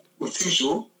again with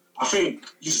Tuchel, I think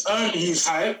he's earned his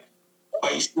hype,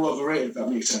 but he's still overrated. If that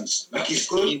makes sense. Like he's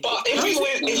good. But if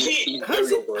How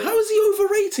is he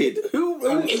overrated?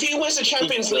 if he wins the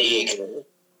Champions League,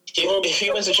 if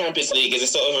he wins the Champions League, is it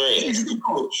still overrated? He's a good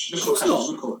coach. He's a course not.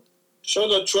 good coach. Show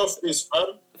the trophies, fam.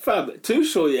 Fam,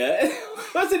 Tuchel, yeah.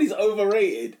 I said he's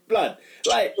overrated. Blood.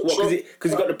 Like, what,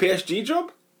 because he got the PSG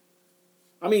job?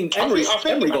 I mean, Emery got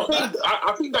that.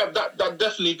 I think that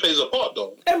definitely plays a part,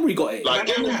 though. Emery got it. Like,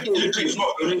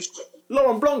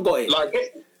 Laurent Blanc got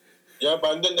it. Yeah,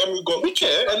 but then we got.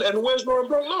 And where's Laurent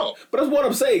Blanc now? But that's what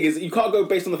I'm saying is you can't go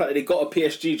based on the fact that they got a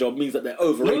PSG job means that they're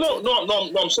overrated.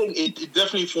 No, I'm saying it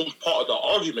definitely forms part of the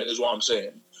argument, is what I'm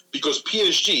saying. Because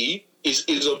PSG is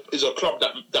a club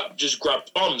that just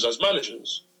grabbed bums as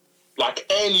managers. Like,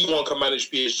 anyone can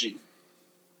manage PSG.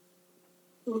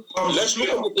 Let's look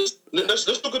at this. Let's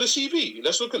look at the CV.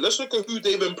 Let's look at who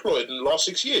they've employed in the last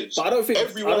 6 years. But I don't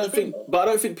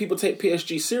think people take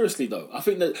PSG seriously though. I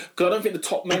think that because I don't think the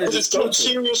top managers. Because it's not a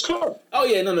serious club. Oh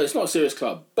yeah, no, it's not a serious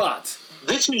club. But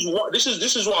this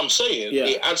is what I'm saying. Yeah.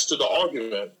 It adds to the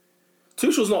argument.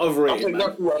 Tuchel's not overrated, That's man.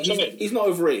 exactly what I'm saying. He's not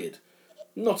overrated.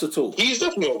 Not at all. He's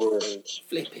definitely overrated.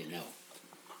 Flipping hell.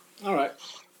 All right.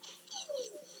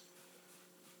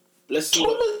 Let's see.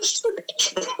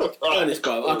 Ernest,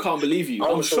 bro, I can't believe you.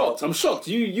 I'm shocked. I'm shocked.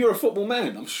 You're a football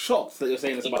man. I'm shocked that you're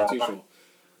saying this about Tuchel.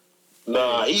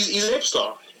 Nah, he's a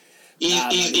hipster.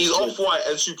 He's off-white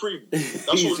and supreme. That's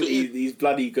what it is. He's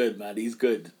bloody good, man. He's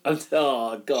good.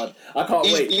 Oh God, I can't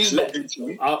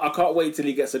wait. I can't wait till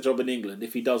he gets a job in England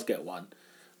if he does get one,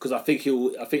 because I think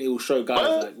he'll show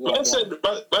guys like.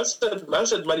 Man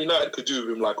said Man United could do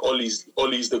with him like Ollie's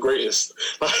the greatest.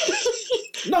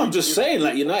 No, I'm just saying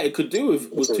like United could do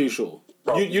with Tuchel.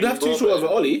 You'd have Tuchel over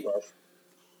Ollie.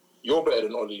 You're better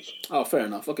than Ollie. Oh, fair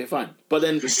enough. Okay, fine. But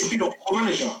then, He's not a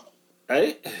manager.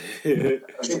 eh?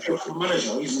 He's not a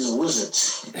manager. He's a wizard.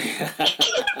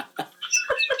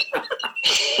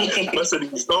 I said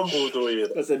he's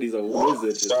Dumbledore. I said he's a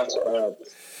wizard. That's bad.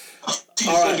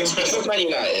 All right. It's Man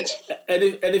United.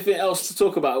 Anything else to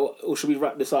talk about, or should we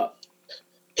wrap this up?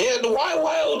 Yeah, why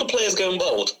are all the players going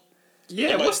bold?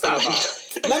 Yeah, what's that about?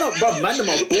 Man, them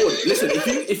are bored. Listen,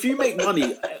 if you make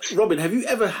money, Robin, have you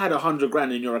ever had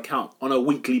 $100,000 in your account on a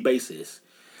weekly basis,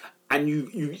 and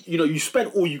you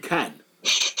spent all you can?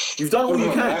 You've done all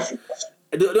you can.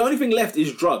 The only thing left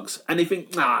is drugs, and they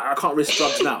think, nah, I can't risk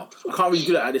drugs now. I can't really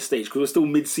do that at this stage because we're still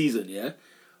mid-season. Yeah,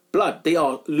 blood, they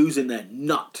are losing their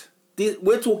nut.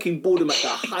 We're talking boredom at the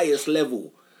highest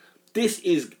level. This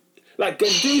is like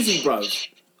Guendouzi, bro.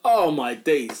 Oh my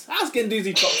days! How's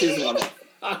Guendouzi chopped his one off?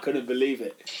 I couldn't believe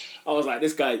it. I was like,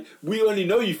 this guy. We only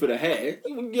know you for the hair.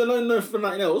 You don't know for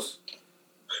nothing else.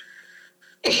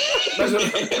 That's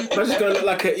just gonna look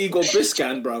like an Igor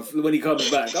Biscan, bro, when he comes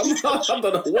back. I don't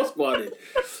know what's going on.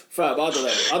 Fab, I don't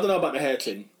know. I don't know about the hair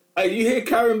thing. Hey, you hear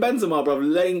Karim Benzema, bro,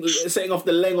 setting off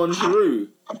the Leng on Giroud?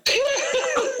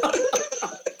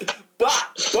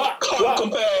 Can't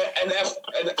compare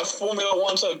a Formula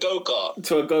 1 to a go-kart.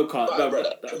 To a go-kart.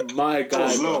 Brother. My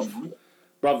guy,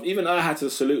 bro. Even I had to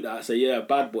salute that. I say, yeah,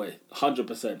 bad boy.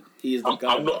 100%. He is the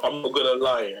guy. I'm not gonna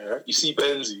lie, yeah? You see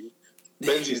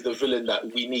Benzi's the villain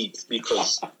that we need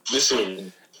because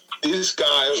listen, this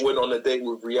guy went on a date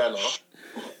with Rihanna,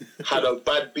 had a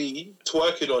bad B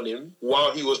twerking on him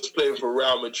while he was playing for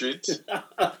Real Madrid.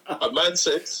 A man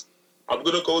said, I'm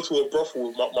gonna go to a brothel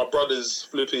with my brother's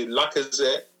flipping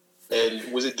Lacazette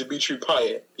and was it Dimitri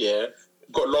Payet? Yeah,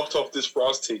 got locked off this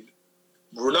brass thing.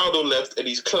 Ronaldo left and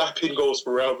he's clapping goals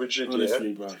for Real Madrid.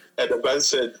 Honestly, yeah, bro. and the man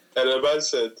said,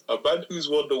 a man who's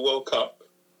won the World Cup,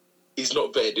 he's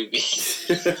not better than me.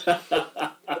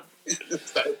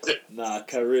 Nah,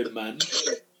 Karim, man.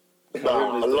 I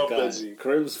love guy. Benzi.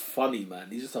 Karim's funny, man.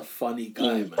 He's just a funny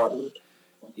guy, man. Funny.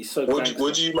 He's so What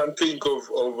gangster. do you man think of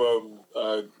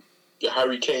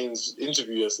Harry Kane's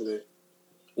interview yesterday?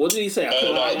 What did he say?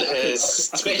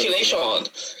 Speculation.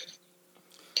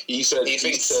 He said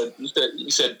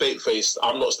bait faced.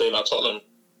 I'm not staying at Tottenham.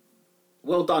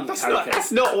 Well done, Harry Kane.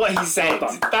 That's not what he said.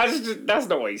 Well done. That's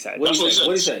not what he said. What That's did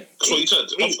what he he say? said. That's what he said.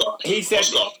 He said.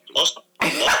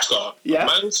 Oscar. Yeah. A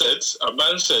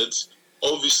man said,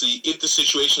 obviously, if the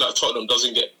situation at Tottenham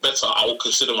doesn't get better, I will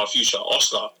consider my future.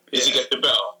 Oscar, is it getting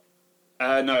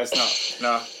better? No, it's not.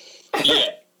 No.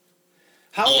 Yeah.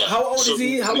 How old is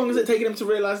he? How long has it taken him to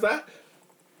realise that?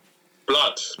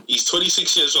 Blood. He's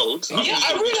 26 years old. Yeah,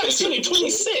 I realised he's only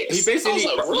 26. He basically- I was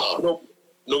like, wow.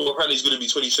 No, apparently he's going to be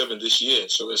 27 this year,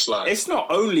 so it's like... It's not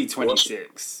only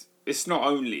 26. It's not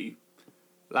only.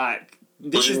 Like,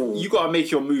 you got to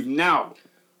make your move now.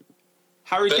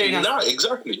 Harry Kane has... No,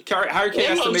 exactly. Harry Kane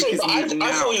has to make his move now.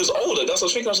 I thought he was older. That's what I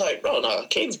was thinking. I was like, bro, no,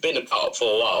 Kane's been about for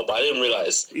a while, but I didn't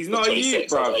realise He's not a youth,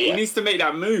 26. I was bro. like, He yeah. needs to make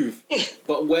that move.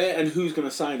 But where and who's going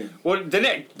to sign him? Well, the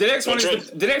next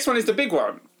one is the big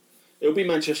one. It'll be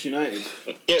Manchester United.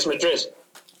 Yes, Madrid.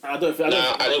 I don't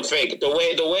think the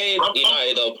way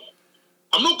United are.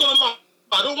 I'm not going to lie.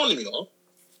 I don't want him, you know.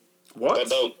 What? I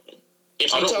don't.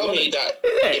 If you tell me that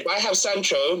if I have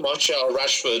Sancho, Martial,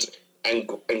 Rashford, and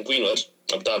Greenwood,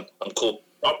 I'm done. I'm cool.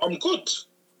 I'm good.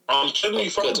 I'm generally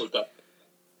fine with that.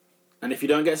 And if you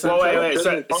don't get Sancho... Well, wait.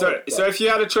 So if you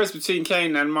had a choice between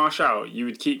Kane and Martial, you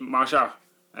would keep Martial.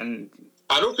 And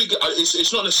I don't think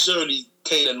it's not necessarily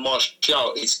Kane and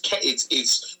Martial.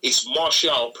 It's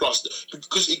Martial plus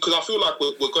because I feel like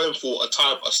we're going for a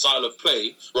style of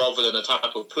play rather than a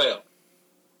type of player.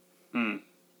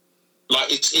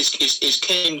 Like is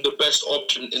Kane the best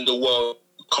option in the world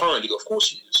currently? Of course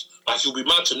he is. Like you'll be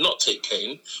mad to not take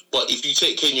Kane, but if you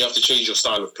take Kane, you have to change your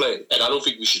style of play, and I don't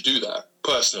think we should do that.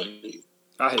 Personally,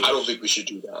 I don't think we should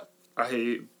do that. I hear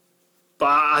you.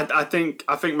 But I think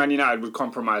Man United would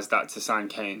compromise that to sign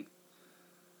Kane.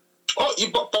 Oh, yeah,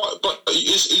 but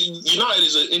United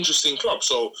is an interesting club,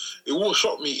 so it won't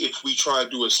shock me if we try and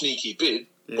do a sneaky bid.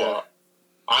 Yeah. But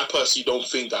I personally don't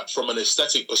think that from an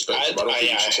aesthetic perspective. I don't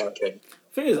think we should sign Kane.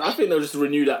 Thing is, I think they'll just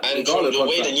renew that. And from the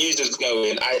way the news is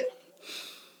going,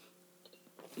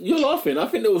 You're laughing. I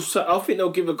think they'll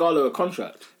give Ighalo a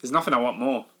contract. There's nothing I want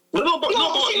more. But you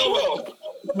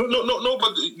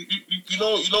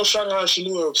know, Shanghai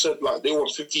Shenhua said like they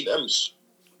want 15 M's.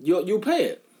 You'll pay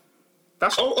it.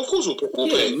 That's of course we'll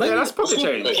pay it. Man, that's pocket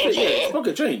change. Yeah, it's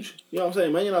pocket change. You know what I'm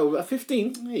saying, man? You know, at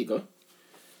 15, there you go.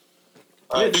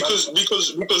 Because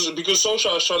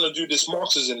Solskjaer is trying to do this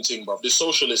Marxism thing, bruv, this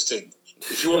socialist thing.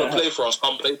 If you want to play for us,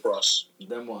 come play for us.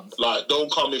 Them ones. Like,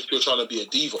 don't come if you're trying to be a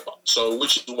diva. So,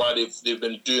 which is why they've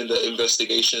been doing the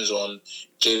investigations on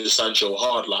Jadon Sancho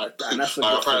hard. Like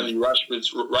apparently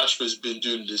Rashford's been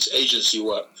doing this agency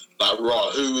work. Like,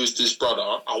 who is this brother?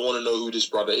 I want to know who this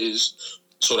brother is,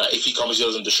 so that if he comes, he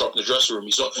doesn't disrupt the dressing room.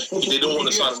 They don't want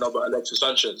to sign another Alexis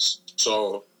Sanchez.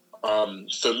 So,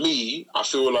 for me, I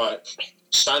feel like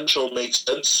Sancho makes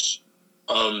sense.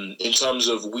 In terms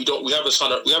of we haven't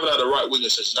had a right winger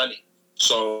since Nani,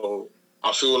 so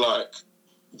I feel like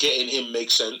getting him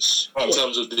makes sense in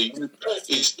terms of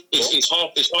it's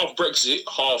half Brexit,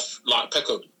 half like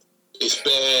Peckham. It's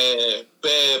bare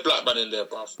black man in there,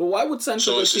 bruv. But why would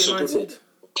Sancho go to United?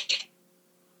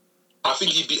 I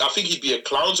think he'd be a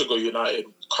clown to go United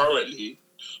currently,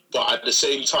 but at the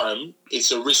same time,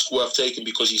 it's a risk worth taking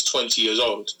because he's 20 years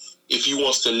old. If he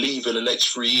wants to leave in the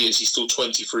next 3 years, he's still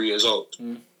 23 years old.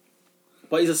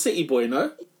 But he's a City boy,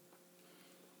 no?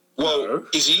 Well,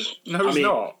 is he? No, he's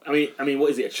not. I mean,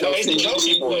 what is it? A Chelsea? he's a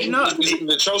Chelsea boy. No, He's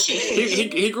the Chelsea boy.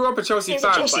 he grew up a Chelsea He's a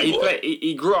fan, Chelsea but boy.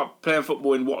 he grew up playing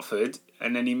football in Watford,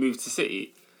 and then he moved to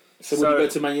City. So would he go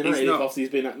to Man United after he's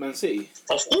been at Man City?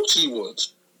 Of course he would.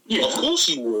 Yeah. Of course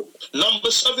he would. Number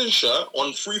 7 shirt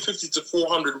on 350 to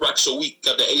 400 racks a week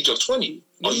at the age of 20.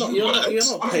 You're not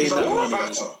paying that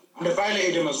money. And they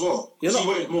violated him as well. He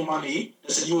wanted more money.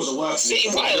 They said he was a worker. City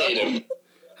violated him.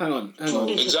 Hang on.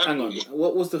 Exactly. Hang on.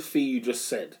 What was the fee you just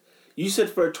said? You said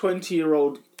for a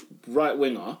 20-year-old right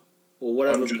winger, or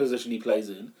whatever position he plays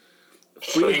in,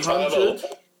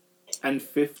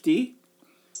 350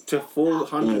 to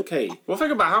 400k. Well,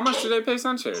 think about how much do they pay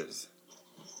Sanchez?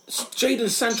 Jadon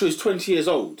Sancho is 20 years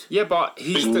old. Yeah, but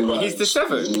he's the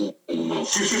 7.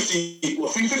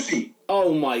 350.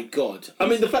 Oh my god! I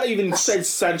mean, the fact that you even said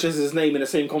Sanchez's name in the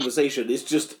same conversation is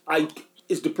just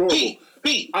it's deplorable.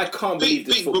 Pete, I can't believe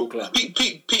this football club.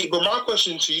 Pete, but my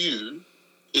question to you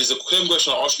is the same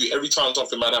question I ask you every time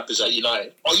something bad happens at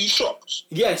United. Are you shocked?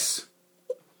 Yes.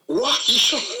 Why are you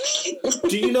shocked?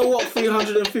 Do you know what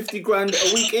 350 grand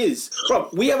a week is? Bro,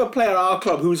 we have a player at our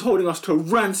club who's holding us to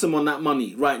ransom on that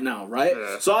money right now, right?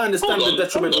 Yeah. So I understand the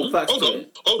detrimental facts to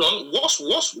it. Hold on. What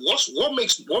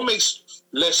makes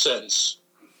less sense?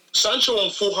 Sancho on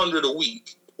 400 a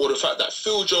week, or the fact that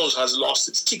Phil Jones has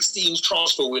lasted 16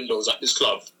 transfer windows at this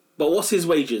club? But what's his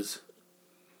wages?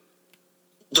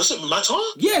 Does it matter?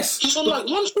 Yes. He's on like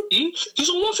 150. He's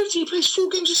on 150. He plays 4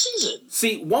 games a season.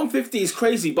 See, 150 is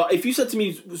crazy, but if you said to me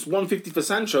it was 150 for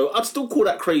Sancho, I'd still call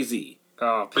that crazy.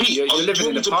 Oh, Pete, you're living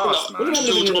in the past, man. What do you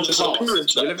mean living in the past?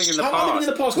 You're living in the How am I living in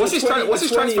the past? What's his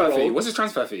transfer fee? What's his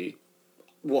transfer fee?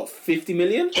 What, 50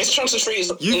 million? His transfer fee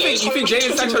is... You think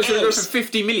Jadon Sancho is going to go for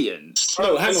 50 million?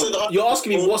 No, hang on. You're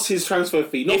asking me what's his transfer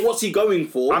fee, not what's he going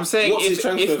for. I'm saying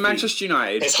if Manchester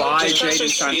United buy Jadon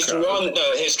Sancho,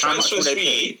 his transfer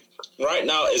fee right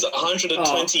now is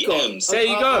 120 M's. There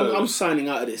you go. I'm signing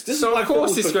out of this. So of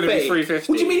course it's going to be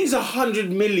 350. What do you mean he's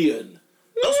 100 million?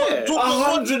 Yeah.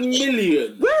 100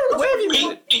 million. Where have you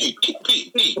been? Pete.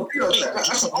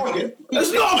 That's a bargain.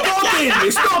 It's not a bargain.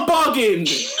 It's not a bargain.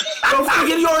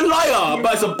 You're a liar,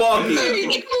 but it's a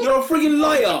bargain. You're a friggin'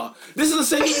 liar. This is the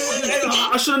same.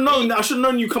 I should have known. I should have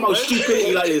known you come out with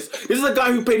stupidity like this. This is a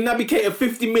guy who paid Naby Keita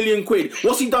 50 million quid.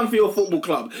 What's he done for your football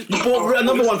club? You bought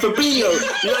another one for Fabinho.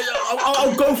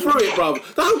 I'll go through it, bruv.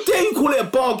 How dare you call it a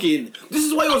bargain? This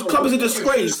is why your club is a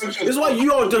disgrace. This is why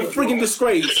you are a friggin'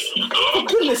 disgrace. For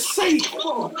goodness sake.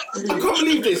 I can't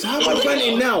believe this. How am I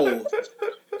venting now?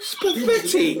 It's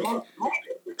pathetic.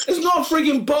 It's not a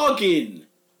friggin' bargain.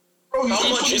 How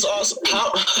much is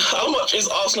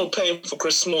Arsenal paying for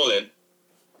Chris Smalling?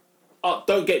 Oh,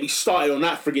 don't get me started on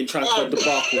that friggin' transfer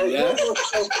debacle, yeah?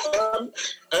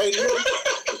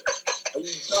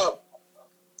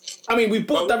 I mean, we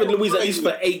bought David Luiz at least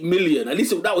for 8 million. At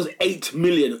least that was 8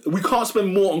 million. We can't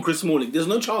spend more on Chris Smalling. There's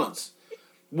no chance.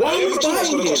 Why are we That's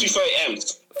buying going to cost him? you 30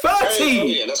 M's. 30!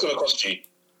 Yeah, that's going to cost you.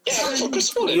 Yeah, for Chris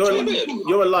Smalling.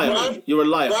 You're a liar. Right? You're a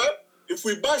liar. if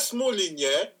we buy Smalling,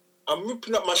 yeah, I'm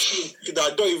ripping up my team that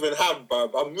I don't even have,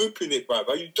 bruv. I'm ripping it, bruv.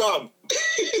 Are you dumb?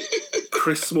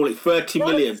 Chris Smalling, 30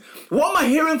 million. What am I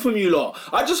hearing from you lot?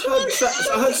 I just heard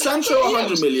I heard Sancho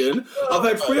 100 million. I've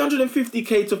heard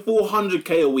 350k to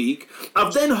 400k a week.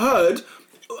 I've then heard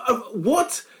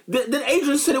what? Then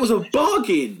Adrian said it was a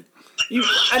bargain.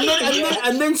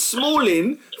 And then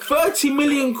Smalling, 30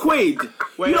 million quid.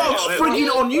 You lot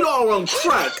are on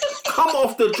crack. Come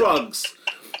off the drugs.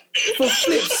 For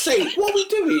flip's sake, what are we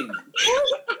doing?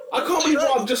 I can't believe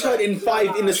what I've just heard in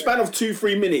the span of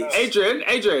 2-3 minutes.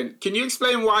 Adrian, can you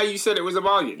explain why you said it was a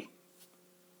bargain?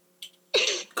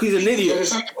 Because he's an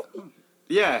idiot.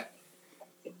 Yeah.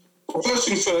 Well, first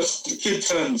things first, the kid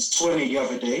turns 20 the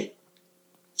other day.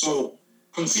 So,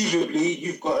 conceivably,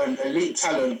 you've got an elite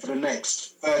talent for the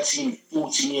next 13,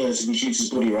 14 years if he shoots his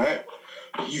body, right?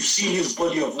 You've seen his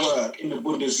body of work in the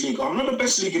Bundesliga. I'm not the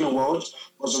best league in the world. It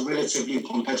was a relatively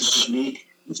competitive league.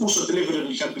 He's also delivered in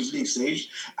the Champions League stage.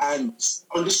 And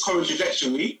on this current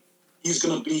trajectory, he's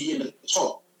going to be in the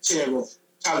top tier of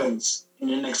talent in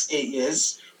the next 8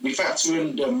 years. We factor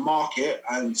in the market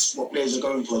and what players are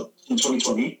going for in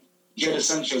 2020. Jadon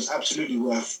Sancho is absolutely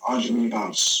worth £100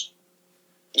 million.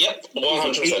 Yep,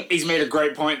 100%. He's made a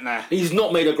great point there. He's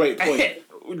not made a great point.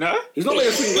 No? He's not made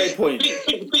a single great point.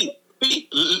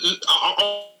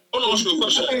 I want to ask you a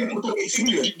question.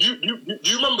 Do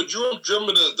you remember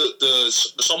the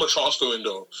summer transfer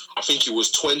window? I think it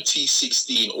was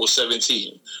 2016 or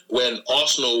 17 when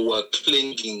Arsenal were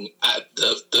clinging at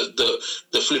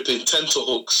the flipping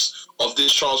tenterhooks of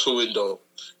this transfer window.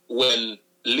 When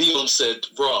Leon said,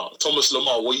 "Bruh, Thomas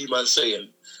Lemar, what are you man saying?"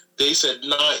 They said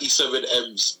 97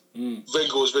 M's.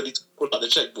 Wenger was ready to pull out the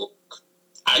checkbook.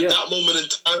 At that moment in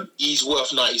time, he's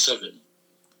worth 97.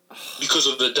 Because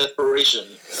of the desperation.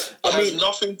 It has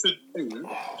nothing to do with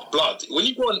blood. When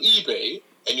you go on eBay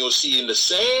and you're seeing the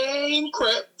same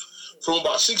crep from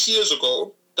about 6 years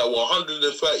ago that were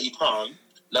 £130,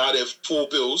 now they're 4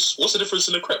 bills. What's the difference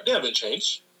in the crep? They haven't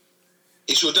changed.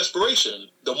 It's your desperation.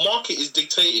 The market is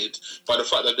dictated by the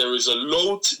fact that there's a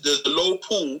low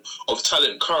pool of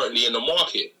talent currently in the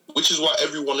market, which is why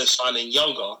everyone is signing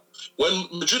younger. When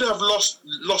Madrid have lost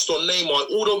on Neymar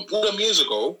all them years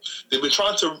ago, they've been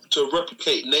trying to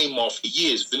replicate Neymar for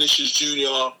years. Vinicius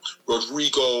Jr.,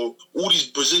 Rodrigo, all these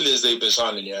Brazilians they've been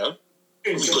signing,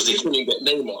 because they couldn't get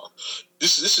Neymar.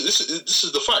 This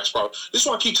is the facts, bro. This is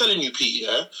why I keep telling you, Pete.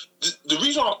 Yeah, the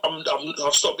reason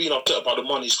I've stopped being upset about the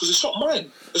money is because it's not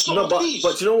mine. It's not my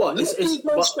but you know what?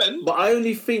 But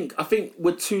I think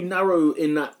we're too narrow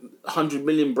in that 100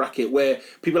 million bracket where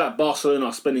people like Barcelona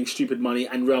are spending stupid money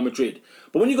and Real Madrid.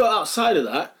 But when you go outside of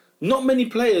that, not many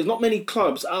players, not many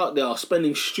clubs out there are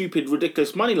spending stupid,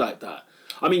 ridiculous money like that.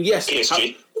 I mean, yes.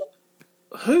 PSG.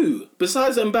 Who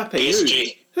besides Mbappe?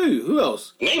 PSG. Who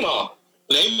else? Neymar.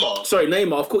 Sorry,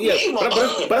 Neymar. Of course, yeah.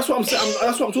 But that's what I'm saying.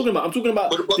 That's what I'm talking about. I'm talking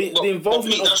about the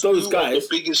involvement of those guys.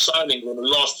 The biggest signing in the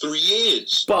last 3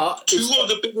 years. But two of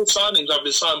the biggest signings have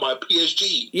been signed by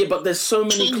PSG. Yeah, but there's so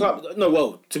many clubs. No,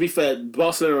 well, to be fair,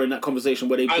 Barcelona are in that conversation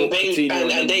where they bought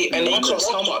Coutinho and they cost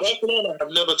how much? Barcelona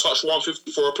have never touched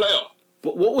 150 for a player.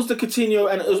 But what was the Coutinho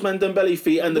and Ousmane Dembele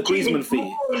fee and the Griezmann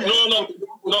fee?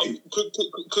 No.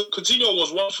 Coutinho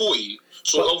was 140.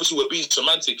 So obviously we're being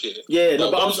semantic here. Yeah, no,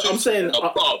 but I'm saying,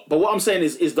 but what I'm saying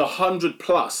is the 100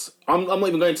 plus. I'm not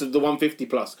even going to the 150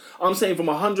 plus. I'm saying from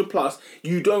 100 plus,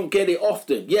 you don't get it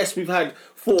often. Yes, we've had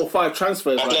 4 or 5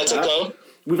 transfers like that.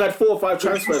 We've had 4 or 5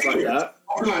 transfers like that.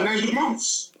 Like 90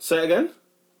 months. Say it again.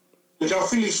 I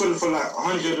think it's for like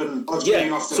 100 and odd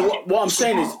million after so that. What I'm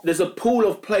saying is there's a pool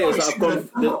of players that have gone.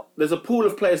 There's a pool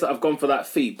of players that have gone for that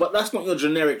fee, but that's not your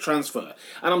generic transfer.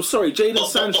 And I'm sorry, Jadon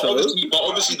Sancho. But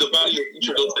obviously the value of each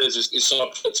of those players is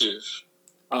subjective.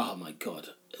 Oh my God,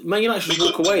 Man United should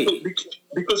walk away.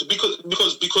 Because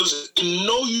in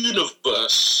no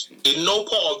universe, in no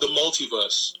part of the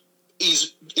multiverse,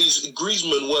 is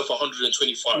Griezmann worth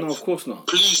 125? No, of course not.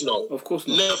 Please no. Of course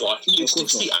not. Never. He is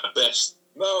 60 at best.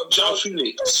 No, João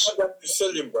Felix. I have to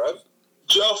sell him, bruv.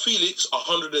 João Felix,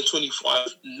 125,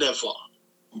 never.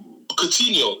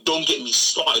 Coutinho, don't get me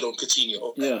started on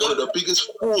Coutinho. Yeah. One of the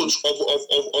biggest frauds of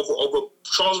a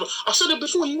transfer. I said it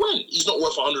before he went. He's not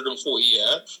worth 140,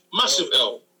 yeah? Massive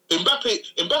L.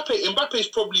 Mbappe is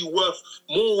probably worth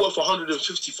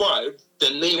 155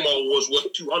 than Neymar was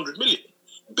worth 200 million.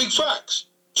 Big facts.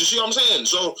 Do you see what I'm saying?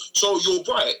 So you're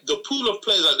right. The pool of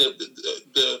players that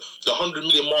the 100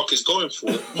 million mark is going for,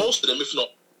 most of them, if not,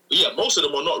 most of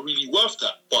them are not really worth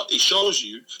that. But it shows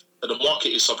you that the market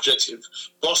is subjective.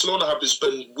 Barcelona have been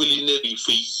spending willy-nilly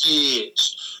for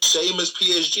years. Same as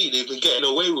PSG. They've been getting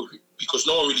away with because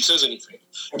no one really says anything.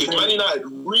 If Man United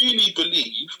really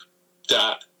believe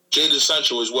that Jadon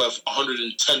Sancho is worth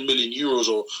 110 million euros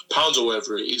or pounds or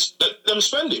whatever it is, let them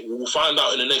spend it. We'll find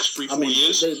out in the next 3-4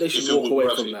 years. They should walk away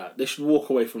from that. They should walk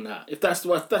away from that. If that's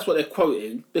what they're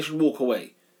quoting, they should walk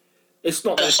away. It's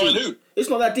not that deep. It's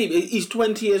not that deep. He's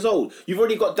 20 years old. You've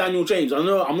already got Daniel James. I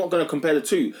know I'm not going to compare the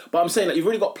two, but I'm saying that you've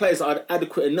already got players that are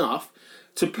adequate enough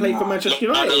to play for Manchester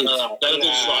United. No.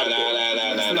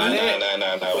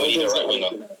 We need a right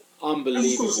winger.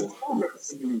 Unbelievable.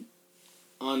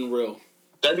 Unreal.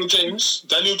 Daniel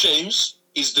James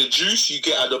is the juice you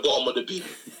get at the bottom of the bin.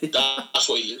 That's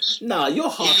what he is. Nah, you're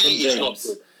harsh on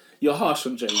James. You're harsh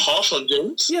on James. Harsh on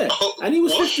James? Yeah, and he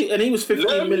was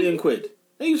 15 million quid.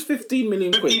 He was 15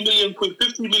 million quid. 15 million quid.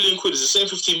 15 million quid is the same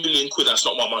 15 million quid. That's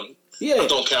not my money. Yeah, I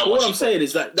don't care how what much. I'm saying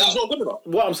is that That's not good enough.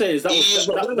 What I'm saying is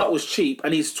that was cheap,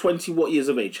 and he's 20 years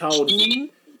of age. How old? He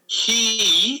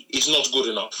is not good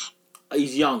enough.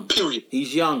 He's young. Period.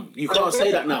 He's young. You can't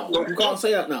say that now. You can't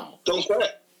say that now. Don't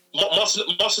care.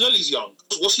 Martinelli's young.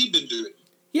 What's he been doing?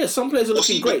 Yeah, some players are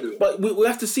looking great, but we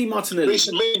have to see Martinelli.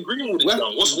 Mason Greenwood is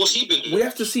young. What's he been doing? We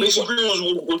have to see. Mason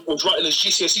Greenwood was writing his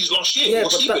GCSEs last year. Yeah,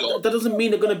 what's he been on? that doesn't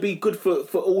mean they're going to be good for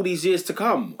all these years to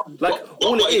come. Like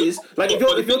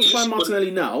if you're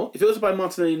to buy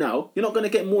Martinelli now, you're not going to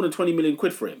get more than 20 million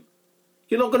quid for him.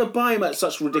 You're not going to buy him at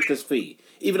such a ridiculous fee.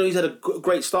 Even though he's had a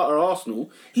great start at Arsenal,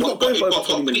 he's not going for over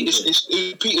 20 million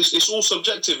quid. It's all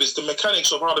subjective. It's the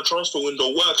mechanics of how the transfer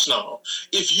window works now.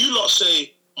 If you lot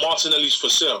say Martinelli's for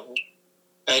sale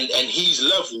and he's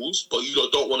levels, but you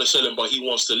lot don't want to sell him, but he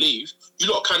wants to leave, you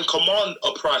lot can command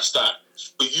a price that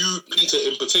for you, Peter,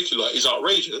 in particular, is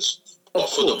outrageous. But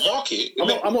for the market, I'm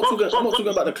not talking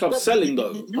about the club selling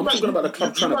though. I'm talking about the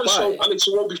club trying to buy. Alex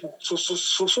Iwobi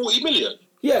for 40 million.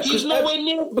 Yeah, he's nowhere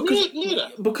near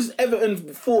that. Because Everton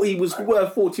thought he was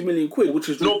worth 40 million quid, which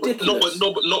is ridiculous.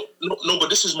 But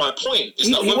this is my point.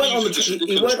 He went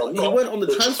on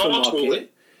the transfer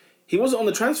market. He wasn't on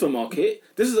the transfer market.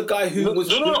 This is a guy who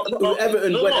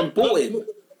Everton went and bought him.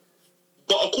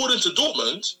 But according to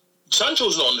Dortmund,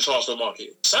 Sancho's not on the transfer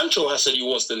market. Sancho has said he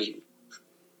wants to leave.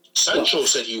 Said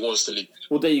he wants to leave.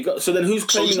 Well, there you go. So then who's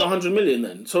claiming 100 million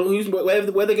then? So where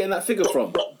are they getting that figure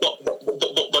from? But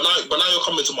now you're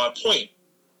coming to my point.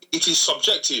 It is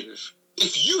subjective.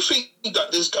 If you think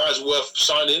that this guy's worth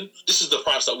signing, this is the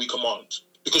price that we command.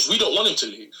 Because we don't want him to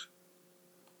leave.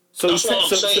 So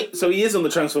he is on the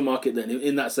transfer market then,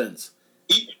 in that sense?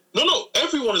 No.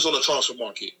 Everyone is on the transfer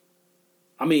market.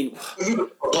 I mean...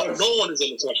 But no one is on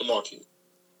the transfer market.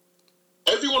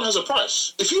 Everyone has a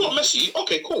price. If you want Messi,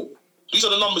 okay, cool. These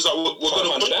are the numbers that we're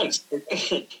going to put on.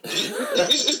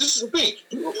 This is the thing.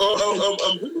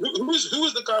 Who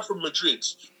is the guy from Madrid?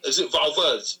 Is it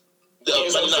Valverde?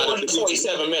 It's like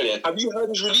 47 million. Have you heard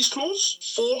his release clause?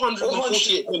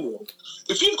 448 million.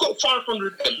 If you've got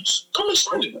 500 M's, come and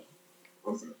sign it.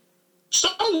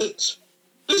 Sign it.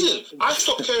 Listen, I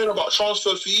stopped caring about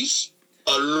transfer fees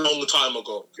a long time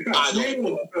ago. I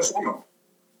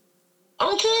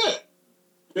don't care.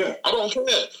 Yeah, I don't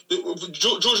care.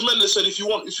 George Mendes said, if you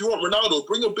want Ronaldo,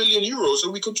 bring €1 billion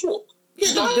and we can talk.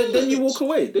 Yeah, then you walk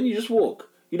away. Then you just walk.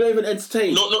 You don't even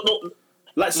entertain. No.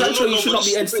 Like Sancho, you should not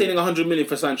be entertaining 100 million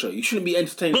for Sancho. You shouldn't be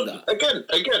entertaining that. Again.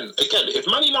 If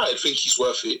Man United think he's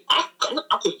worth it, I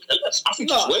think he's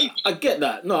worth it. I get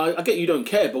that. No, I get you don't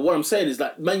care. But what I'm saying is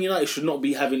that Man United should not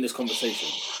be having this conversation.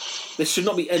 They should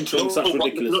not be entering such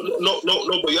ridiculous. No.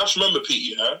 But you have to remember,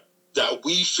 Pete, that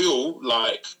we feel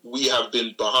like we have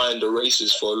been behind the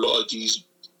races for a lot of these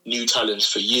new talents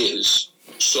for years.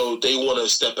 So they want to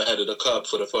step ahead of the curve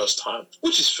for the first time,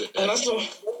 which is fair. And that's fair.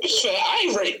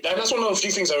 That's one of the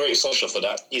few things I rate Solskjaer for,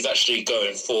 that he's actually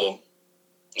going for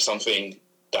something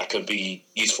that could be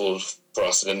useful for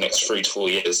us in the next 3 to 4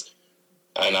 years.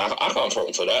 And I can't fault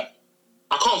him for that.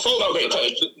 I can't fault him.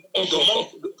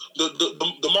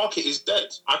 The market is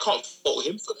dead. I can't fault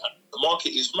him for that. The market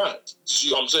is mad.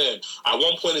 See what I'm saying? At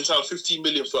one point in time, 15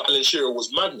 million for Alan Shearer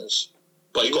was madness,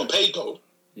 but he got paid though.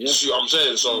 Yeah. See what I'm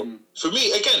saying? So for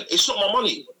me, again, it's not my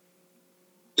money.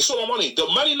 It's not my money. The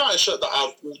Man United shirt that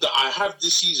I have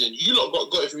this season, you lot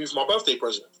got it for me for my birthday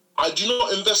present. I do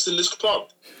not invest in this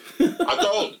club. I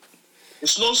don't.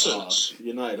 It's nonsense.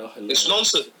 United, it's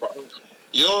nonsense, bro.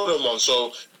 You know what I mean?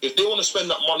 So if they want to spend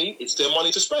that money, it's their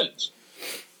money to spend.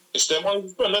 It's their money to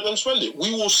spend. Let them spend it.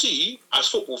 We will see as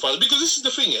football fans, because this is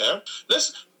the thing, yeah.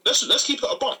 Let's keep it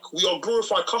a buck. We are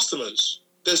glorified customers.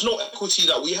 There's no equity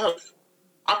that we have.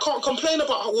 I can't complain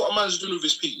about what a man's doing with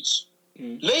his peas.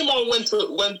 Neymar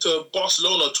went to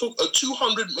Barcelona, took a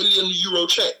 200 million euro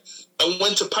check, and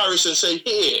went to Paris and said,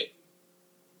 "Here,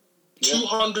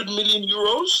 200 million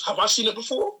euros. Have I seen it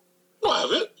before?" No, I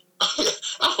haven't.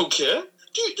 I don't care.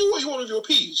 Do what you want with your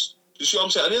peas. You see what I'm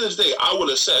saying? At the end of the day, I will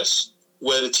assess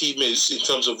where the team is in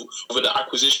terms of whether the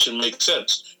acquisition makes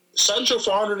sense. Sancho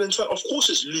for 120, of course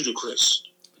it's ludicrous.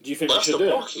 Do you think But they that's should the do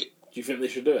it? market. Do you think they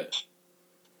should do it?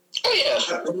 Oh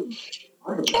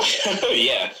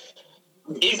yeah.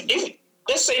 If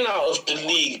let's say now if the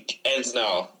league ends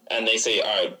now and they say,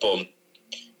 all right, boom,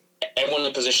 everyone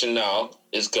in position now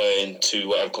is going to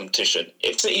whatever competition.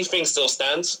 If City thing still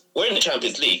stands, we're in the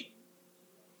Champions League.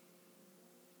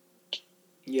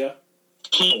 Yeah.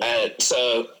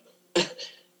 So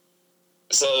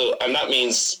and that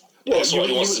means Well, that's what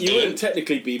he wants to you do. wouldn't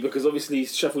technically be, because obviously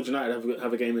Sheffield United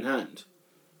have a game in hand.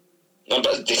 No,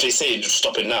 but if they say just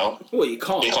stop it now, Well, you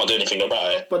can't. they can't do anything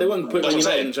about it. But they won't put That's Man what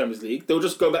I'm United in saying. the Champions League. They'll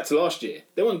just go back to last year.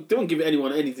 They won't give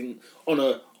anyone anything on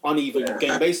a uneven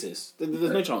game basis. There's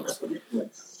no chance.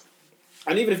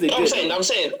 And even if they No,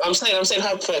 did, I'm saying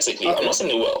hypothetically. Okay. I'm not saying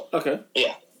they will. okay,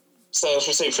 Yeah. So if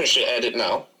we say finish it, edit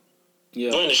now,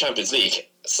 yeah, we're in the Champions League.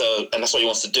 So and that's what he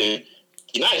wants to do.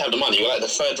 United have the money. We're like the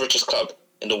third richest club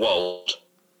in the world,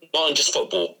 not in just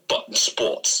football, but in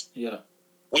sports. yeah.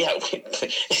 We have.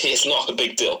 It's not a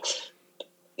big deal.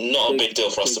 Not a big deal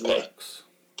for us to pay. Racks.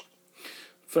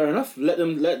 Fair enough. Let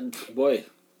them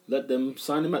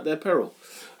sign him at their peril.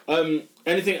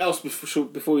 Anything else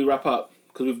before we wrap up?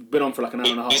 Because we've been on for like an hour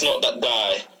and a half. He's not that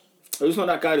guy. Who's not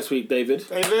that guy this week, David?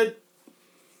 David?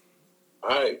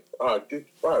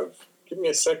 Bro, give me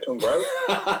a second, bro.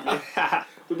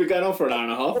 We've been going on for an hour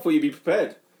and a half. I thought you'd be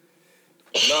prepared.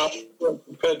 Nah, I'm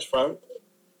prepared, fam.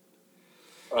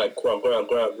 Alright, go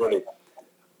on, ready.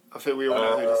 I think we all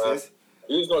know who this is.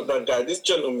 Who's not that guy? This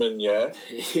gentleman, yeah.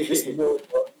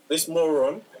 This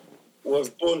moron was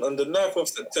born on the 9th of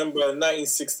September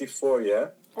 1964, yeah.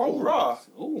 Oh, rah.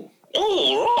 Oh,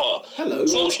 Oh, raw. hello.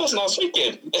 So which was last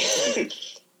weekend?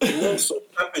 Also,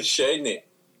 rapid shit, innit?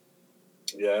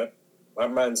 Yeah. My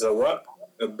man's a what?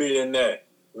 A billionaire,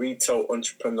 retail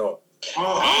entrepreneur.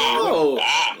 Oh,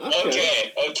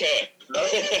 Okay.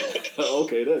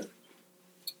 Okay then.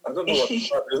 I don't know what.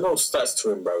 There's no stats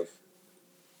to him, bro.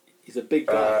 He's a big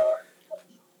guy.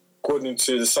 According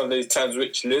to the Sunday Times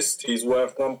rich list, he's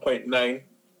worth 1.9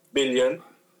 billion.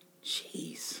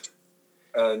 Jeez.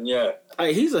 And yeah,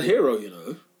 Hey, he's a hero, you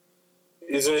know.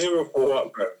 he's a hero for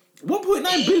what, bro?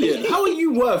 1.9 billion. How are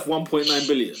you worth 1.9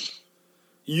 billion?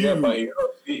 Yeah, but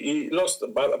he lost.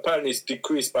 But apparently, it's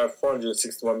decreased by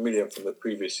 461 million from the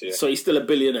previous year. So he's still a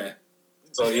billionaire.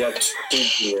 So he had 2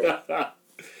 billion.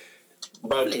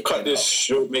 But to cut this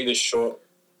short, make this short,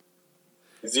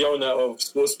 he's the owner of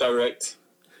Sports Direct,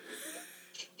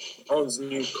 owns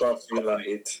Newcastle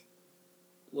United.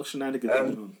 What shenanigans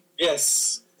going on?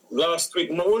 Yes, last week,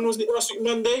 when was it last week,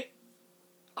 Monday?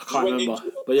 I can't remember.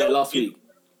 But yeah, last week.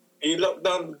 He locked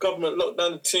down, the government locked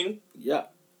down the thing. Yeah.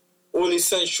 All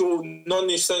essential,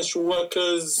 non-essential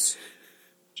workers,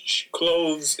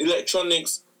 clothes,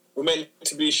 electronics were meant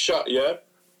to be shut, yeah?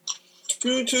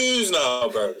 2-2s now,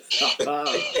 bro.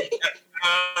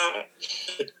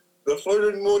 The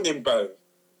following morning, bro,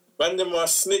 man, them are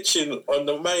snitching on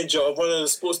the manager of one of the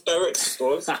Sports Direct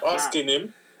stores, asking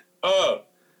him, are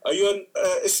you an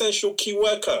essential key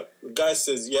worker? The guy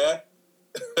says, yeah.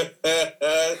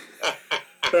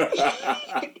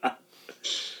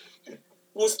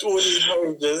 Forced all his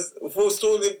managers, forced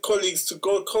all his colleagues to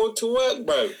go to work,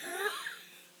 bro.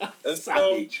 And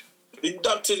Savage.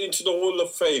 Inducted into the Hall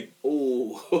of Fame.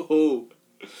 Oh.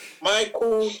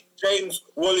 Michael James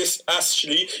Wallace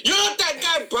Ashley. You're not that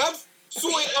guy, bruv.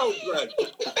 Sort it out,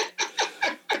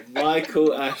 bruv.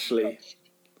 Michael Ashley.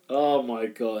 Oh my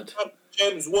God.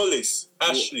 James Wallace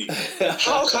Ashley.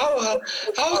 How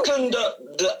can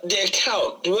the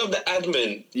account, whoever the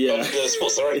admin of the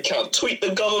Sports Direct account, tweet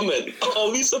the government? Oh,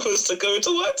 we're supposed to go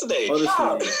to work today.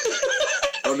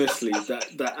 Honestly,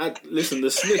 listen, the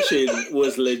snitching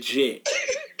was legit.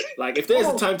 Like, if there's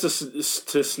a time to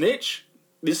snitch,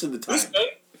 this is the time. Listen,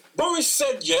 Boris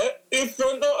said, yeah, if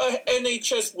you're not an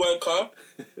NHS worker,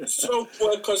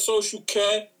 social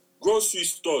care, grocery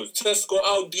stores, Tesco,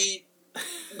 Aldi,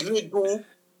 Lidl,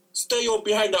 stay your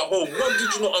behind at home. What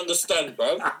did you not understand,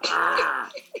 bro?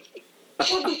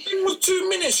 It was 2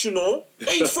 minutes, you know.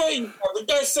 8:30, the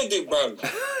guy said it, bro.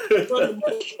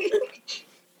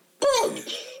 Bro.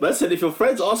 Man said, if your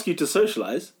friends ask you to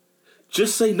socialise,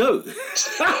 just say no.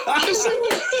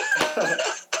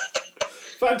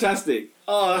 Fantastic.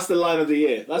 Oh, that's the line of the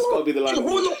year. That's got to be the line of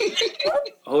the year.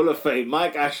 Hall of Fame.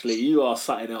 Mike Ashley, you are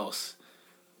something else.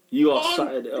 You are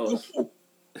something else.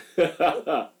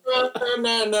 No.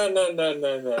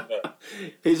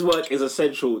 His work is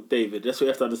essential, David. That's what you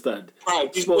have to understand.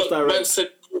 Right, Sports Direct.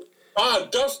 How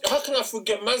can I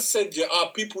forget? Man said,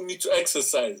 people need to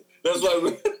exercise. That's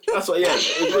why. That's what. Yeah.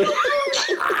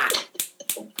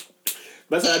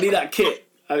 Man said, I need that kit.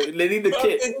 They need the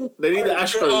kit. They need the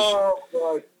Astros. Oh,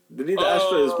 God. They need the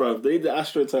Astros, bro. They need the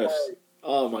AstroTurfs.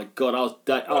 Oh my God,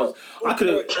 I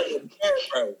couldn't.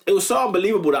 It was so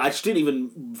unbelievable that I just didn't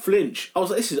even flinch. I was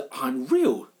like, this is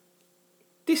unreal.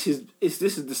 This is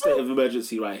the state of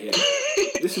emergency right here.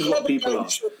 This is what people are.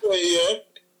 Yeah,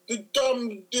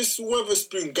 this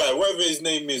Weatherspoon guy, whatever his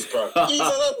name is, bro. He's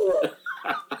another one.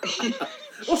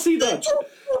 What's he done?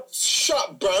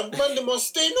 Shut, bro. Man, they must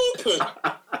stay open.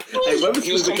 Hey,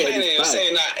 He was complaining. He was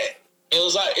saying that it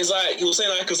was like he was saying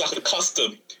like it was like a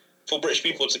custom for British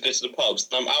people to go to the pubs.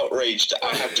 And I'm outraged that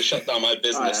I have to shut down my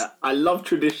business. I love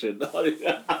tradition.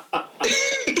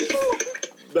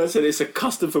 Man said it's a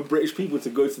custom for British people to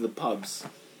go to the pubs.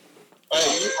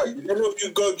 Hey, you know if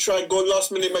you go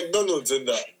last minute McDonald's and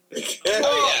that.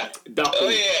 Oh yeah. Duppy. Oh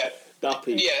yeah.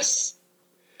 Duppy. Yes.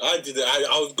 I did it.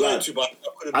 I was going to, but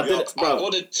I couldn't be asked.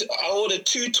 I ordered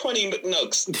 220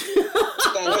 McNugs.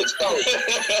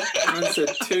 Man said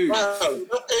 2.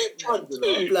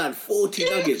 Blood, 40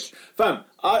 nuggets. Fam,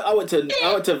 I went to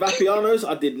Vapiano's,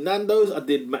 I did Nando's, I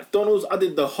did McDonald's, I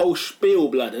did the whole spiel,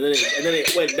 blood, and then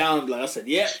it went down, blood. I said,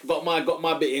 yeah, got my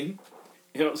bit in.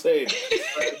 You know what I'm saying?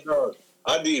 No,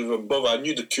 I didn't even bother. I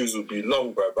knew the queues would be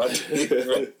long, bro. I didn't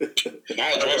even.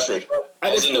 I drive through.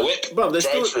 I was in the whip. Bro,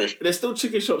 there's still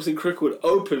chicken shops in Crickwood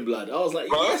open, blood. I was like,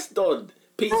 yes, Don.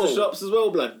 Pizza shops as well,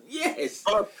 blood. Yes.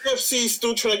 KFC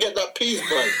still trying to get that piece,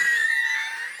 bro.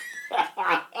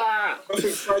 I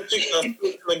think fried chicken are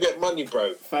still trying to get money,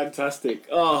 bro. Fantastic.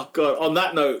 Oh, God. On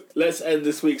that note, let's end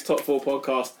this week's Top 4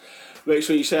 podcast. Make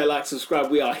sure you share, like, subscribe.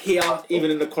 We are here,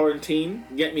 even in the quarantine.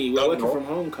 Get me? We're working from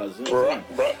home, cuz. Bruh.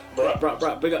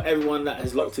 Big up everyone that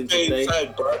has locked in today.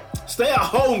 Stay at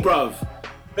home, bruv.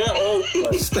 Stay at home, bro.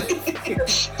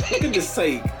 For goodness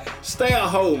sake. Stay at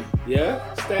home,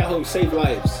 yeah? Stay at home, save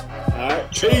lives.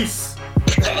 Alright? Peace.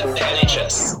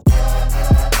 NHS.